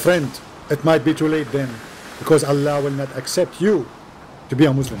 my friend, it might be too late then, because Allah will not accept you to be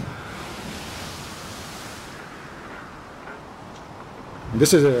a Muslim. And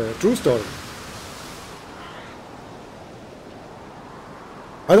this is a true story.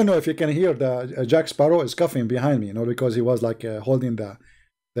 I don't know if you can hear the Jack Sparrow is coughing behind me, you know, because he was like holding the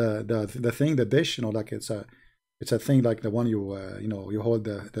thing, the dish, you know, like it's a thing like the one you you know, you hold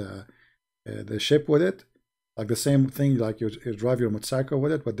the ship with it, like the same thing like you drive your motorcycle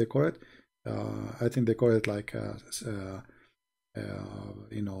with it. What they call it? I think they call it like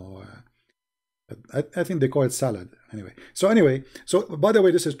you know. I think they call it salad. Anyway, so by the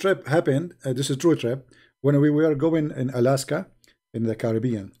way, this is trip happened. This is true trip when we were going in Alaska, in the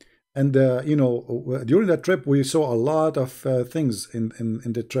Caribbean, and you know, during that trip we saw a lot of things in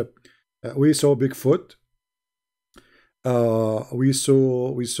the trip. We saw Bigfoot. We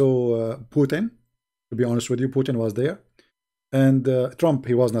saw Putin. To be honest with you, Putin was there, and Trump,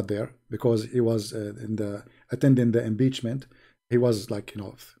 he was not there because he was attending the impeachment. He was like, you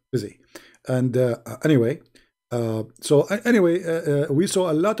know, busy. And anyway, we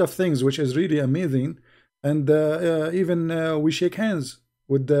saw a lot of things which is really amazing, and even we shake hands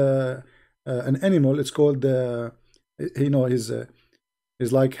with an animal. It's called you know, he's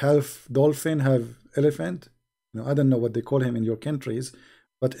like half dolphin, half elephant. You know, I don't know what they call him in your countries,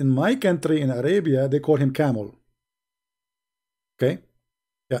 but in my country, in Arabia, they call him camel. Okay,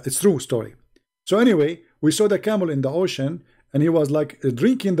 yeah, it's true story. So anyway, we saw the camel in the ocean, and he was like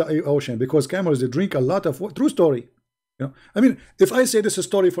drinking the ocean, because camels, they drink a lot of water. True story. You know, I mean, if I say this is a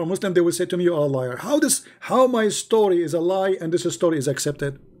story for a Muslim, they will say to me, "You are a liar." How my story is a lie and this story is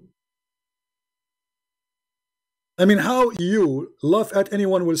accepted? I mean, how you laugh at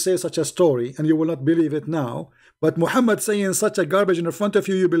anyone will say such a story and you will not believe it now, but Muhammad saying such a garbage in front of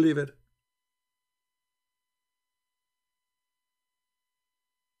you, you believe it.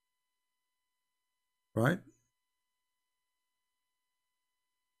 Right?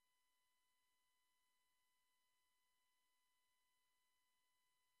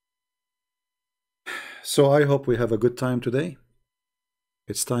 So I hope we have a good time today.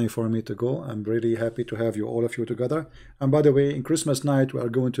 It's time for me to go. I'm really happy to have you, all of you, together. And by the way, in Christmas night, we are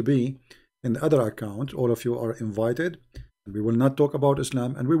going to be in the other account. All of you are invited. We will not talk about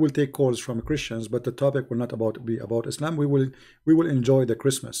Islam, and we will take calls from Christians, but the topic will not be about Islam. We will enjoy the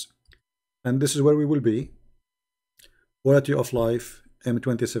Christmas. And this is where we will be. Quality of Life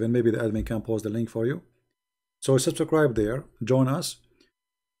M27. Maybe the admin can post the link for you. So subscribe there. Join us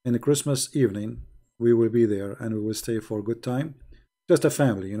in the Christmas evening. We will be there and we will stay for a good time. Just a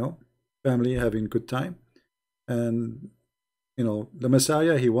family, you know, family having good time. And you know, the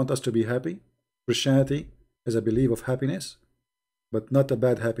Messiah, he wants us to be happy. Christianity is a belief of happiness, but not a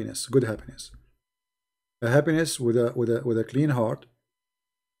bad happiness, good happiness. A happiness with a clean heart,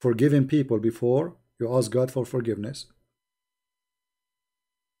 forgiving people before you ask God for forgiveness,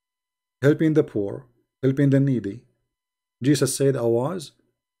 helping the poor, helping the needy. Jesus said, I was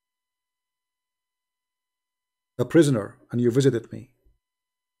a prisoner and you visited me.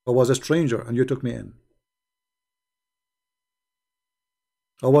 I was a stranger and you took me in.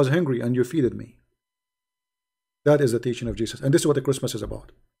 I was hungry and you feeded me. That is the teaching of Jesus. And this is what the Christmas is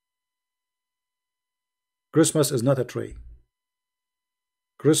about. Christmas is not a tree.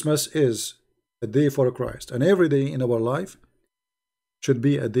 Christmas is a day for Christ. And every day in our life should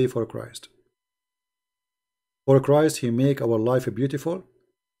be a day for Christ. For Christ, he make our life beautiful.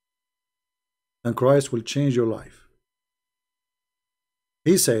 And Christ will change your life.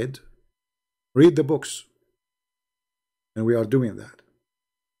 He said, read the books. And we are doing that.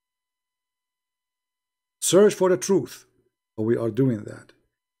 Search for the truth. And we are doing that.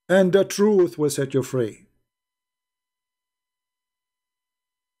 And the truth will set you free.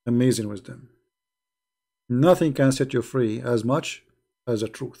 Amazing wisdom. Nothing can set you free as much as the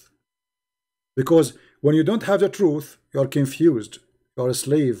truth. Because when you don't have the truth, you are confused. You are a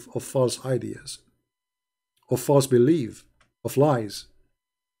slave of false ideas, of false belief, of lies.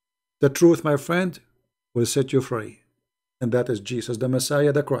 The truth, my friend, will set you free. And that is Jesus, the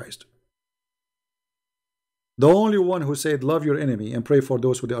Messiah, the Christ. The only one who said, love your enemy and pray for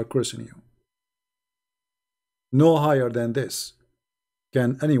those who are cursing you. No higher than this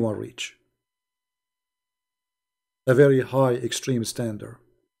can anyone reach. A very high, extreme standard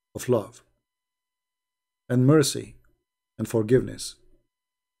of love and mercy and forgiveness.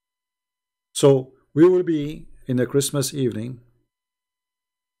 So we will be in a Christmas evening,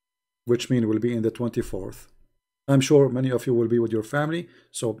 which means we'll be in the 24th. I'm sure many of you will be with your family,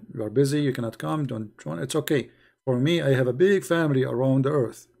 so you are busy, you cannot come, don't join. It's okay. For me, I have a big family around the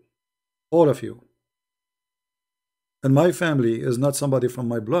earth, all of you. And my family is not somebody from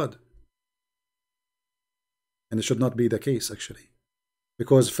my blood. And it should not be the case, actually.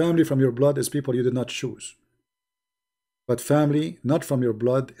 Because family from your blood is people you did not choose. But family not from your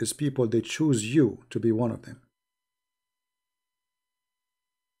blood is people they choose you to be one of them.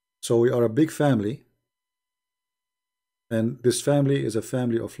 So we are a big family. And this family is a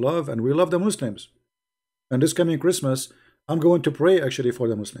family of love. And we love the Muslims. And this coming Christmas, I'm going to pray actually for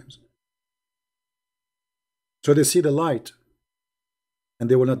the Muslims. So they see the light. And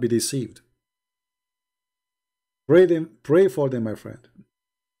they will not be deceived. Pray for them, my friend.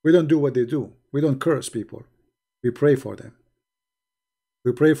 We don't do what they do. We don't curse people. We pray for them.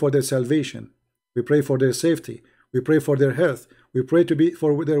 We pray for their salvation. We pray for their safety. We pray for their health. We pray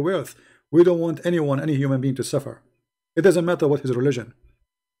for their wealth. We don't want anyone, any human being to suffer. It doesn't matter what his religion.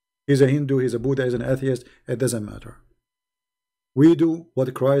 He's a Hindu, he's a Buddha, he's an atheist. It doesn't matter. We do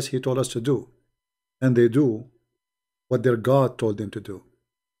what Christ, he told us to do. And they do what their God told them to do.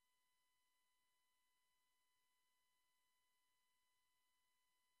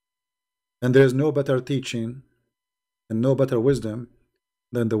 And there is no better teaching and no better wisdom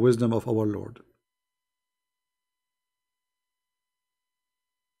than the wisdom of our Lord.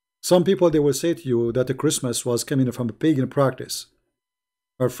 Some people, they will say to you that the Christmas was coming from a pagan practice.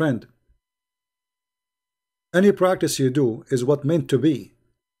 My friend, any practice you do is what meant to be,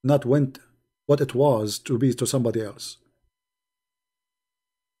 not what it was to be to somebody else.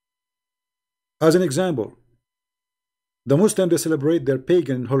 As an example, the Muslims, they celebrate their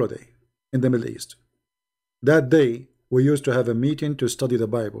pagan holiday in the Middle East. That day, we used to have a meeting to study the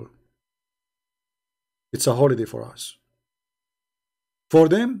Bible. It's a holiday for us. For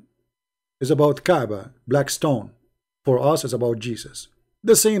them, it's about Kaaba, black stone. For us, it's about Jesus.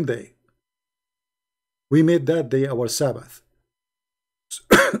 The same day. We made that day our Sabbath.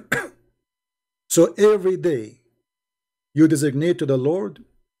 So every day you designate to the Lord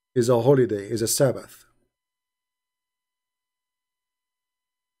is a holiday, is a Sabbath.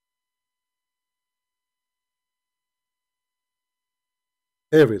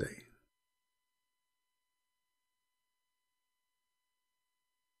 Every day.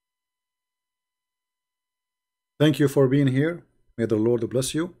 Thank you for being here. May the Lord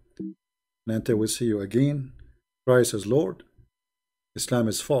bless you. And until we see you again, Christ is Lord, Islam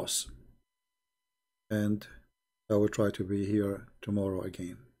is false. And I will try to be here tomorrow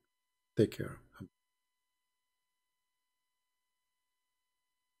again. Take care.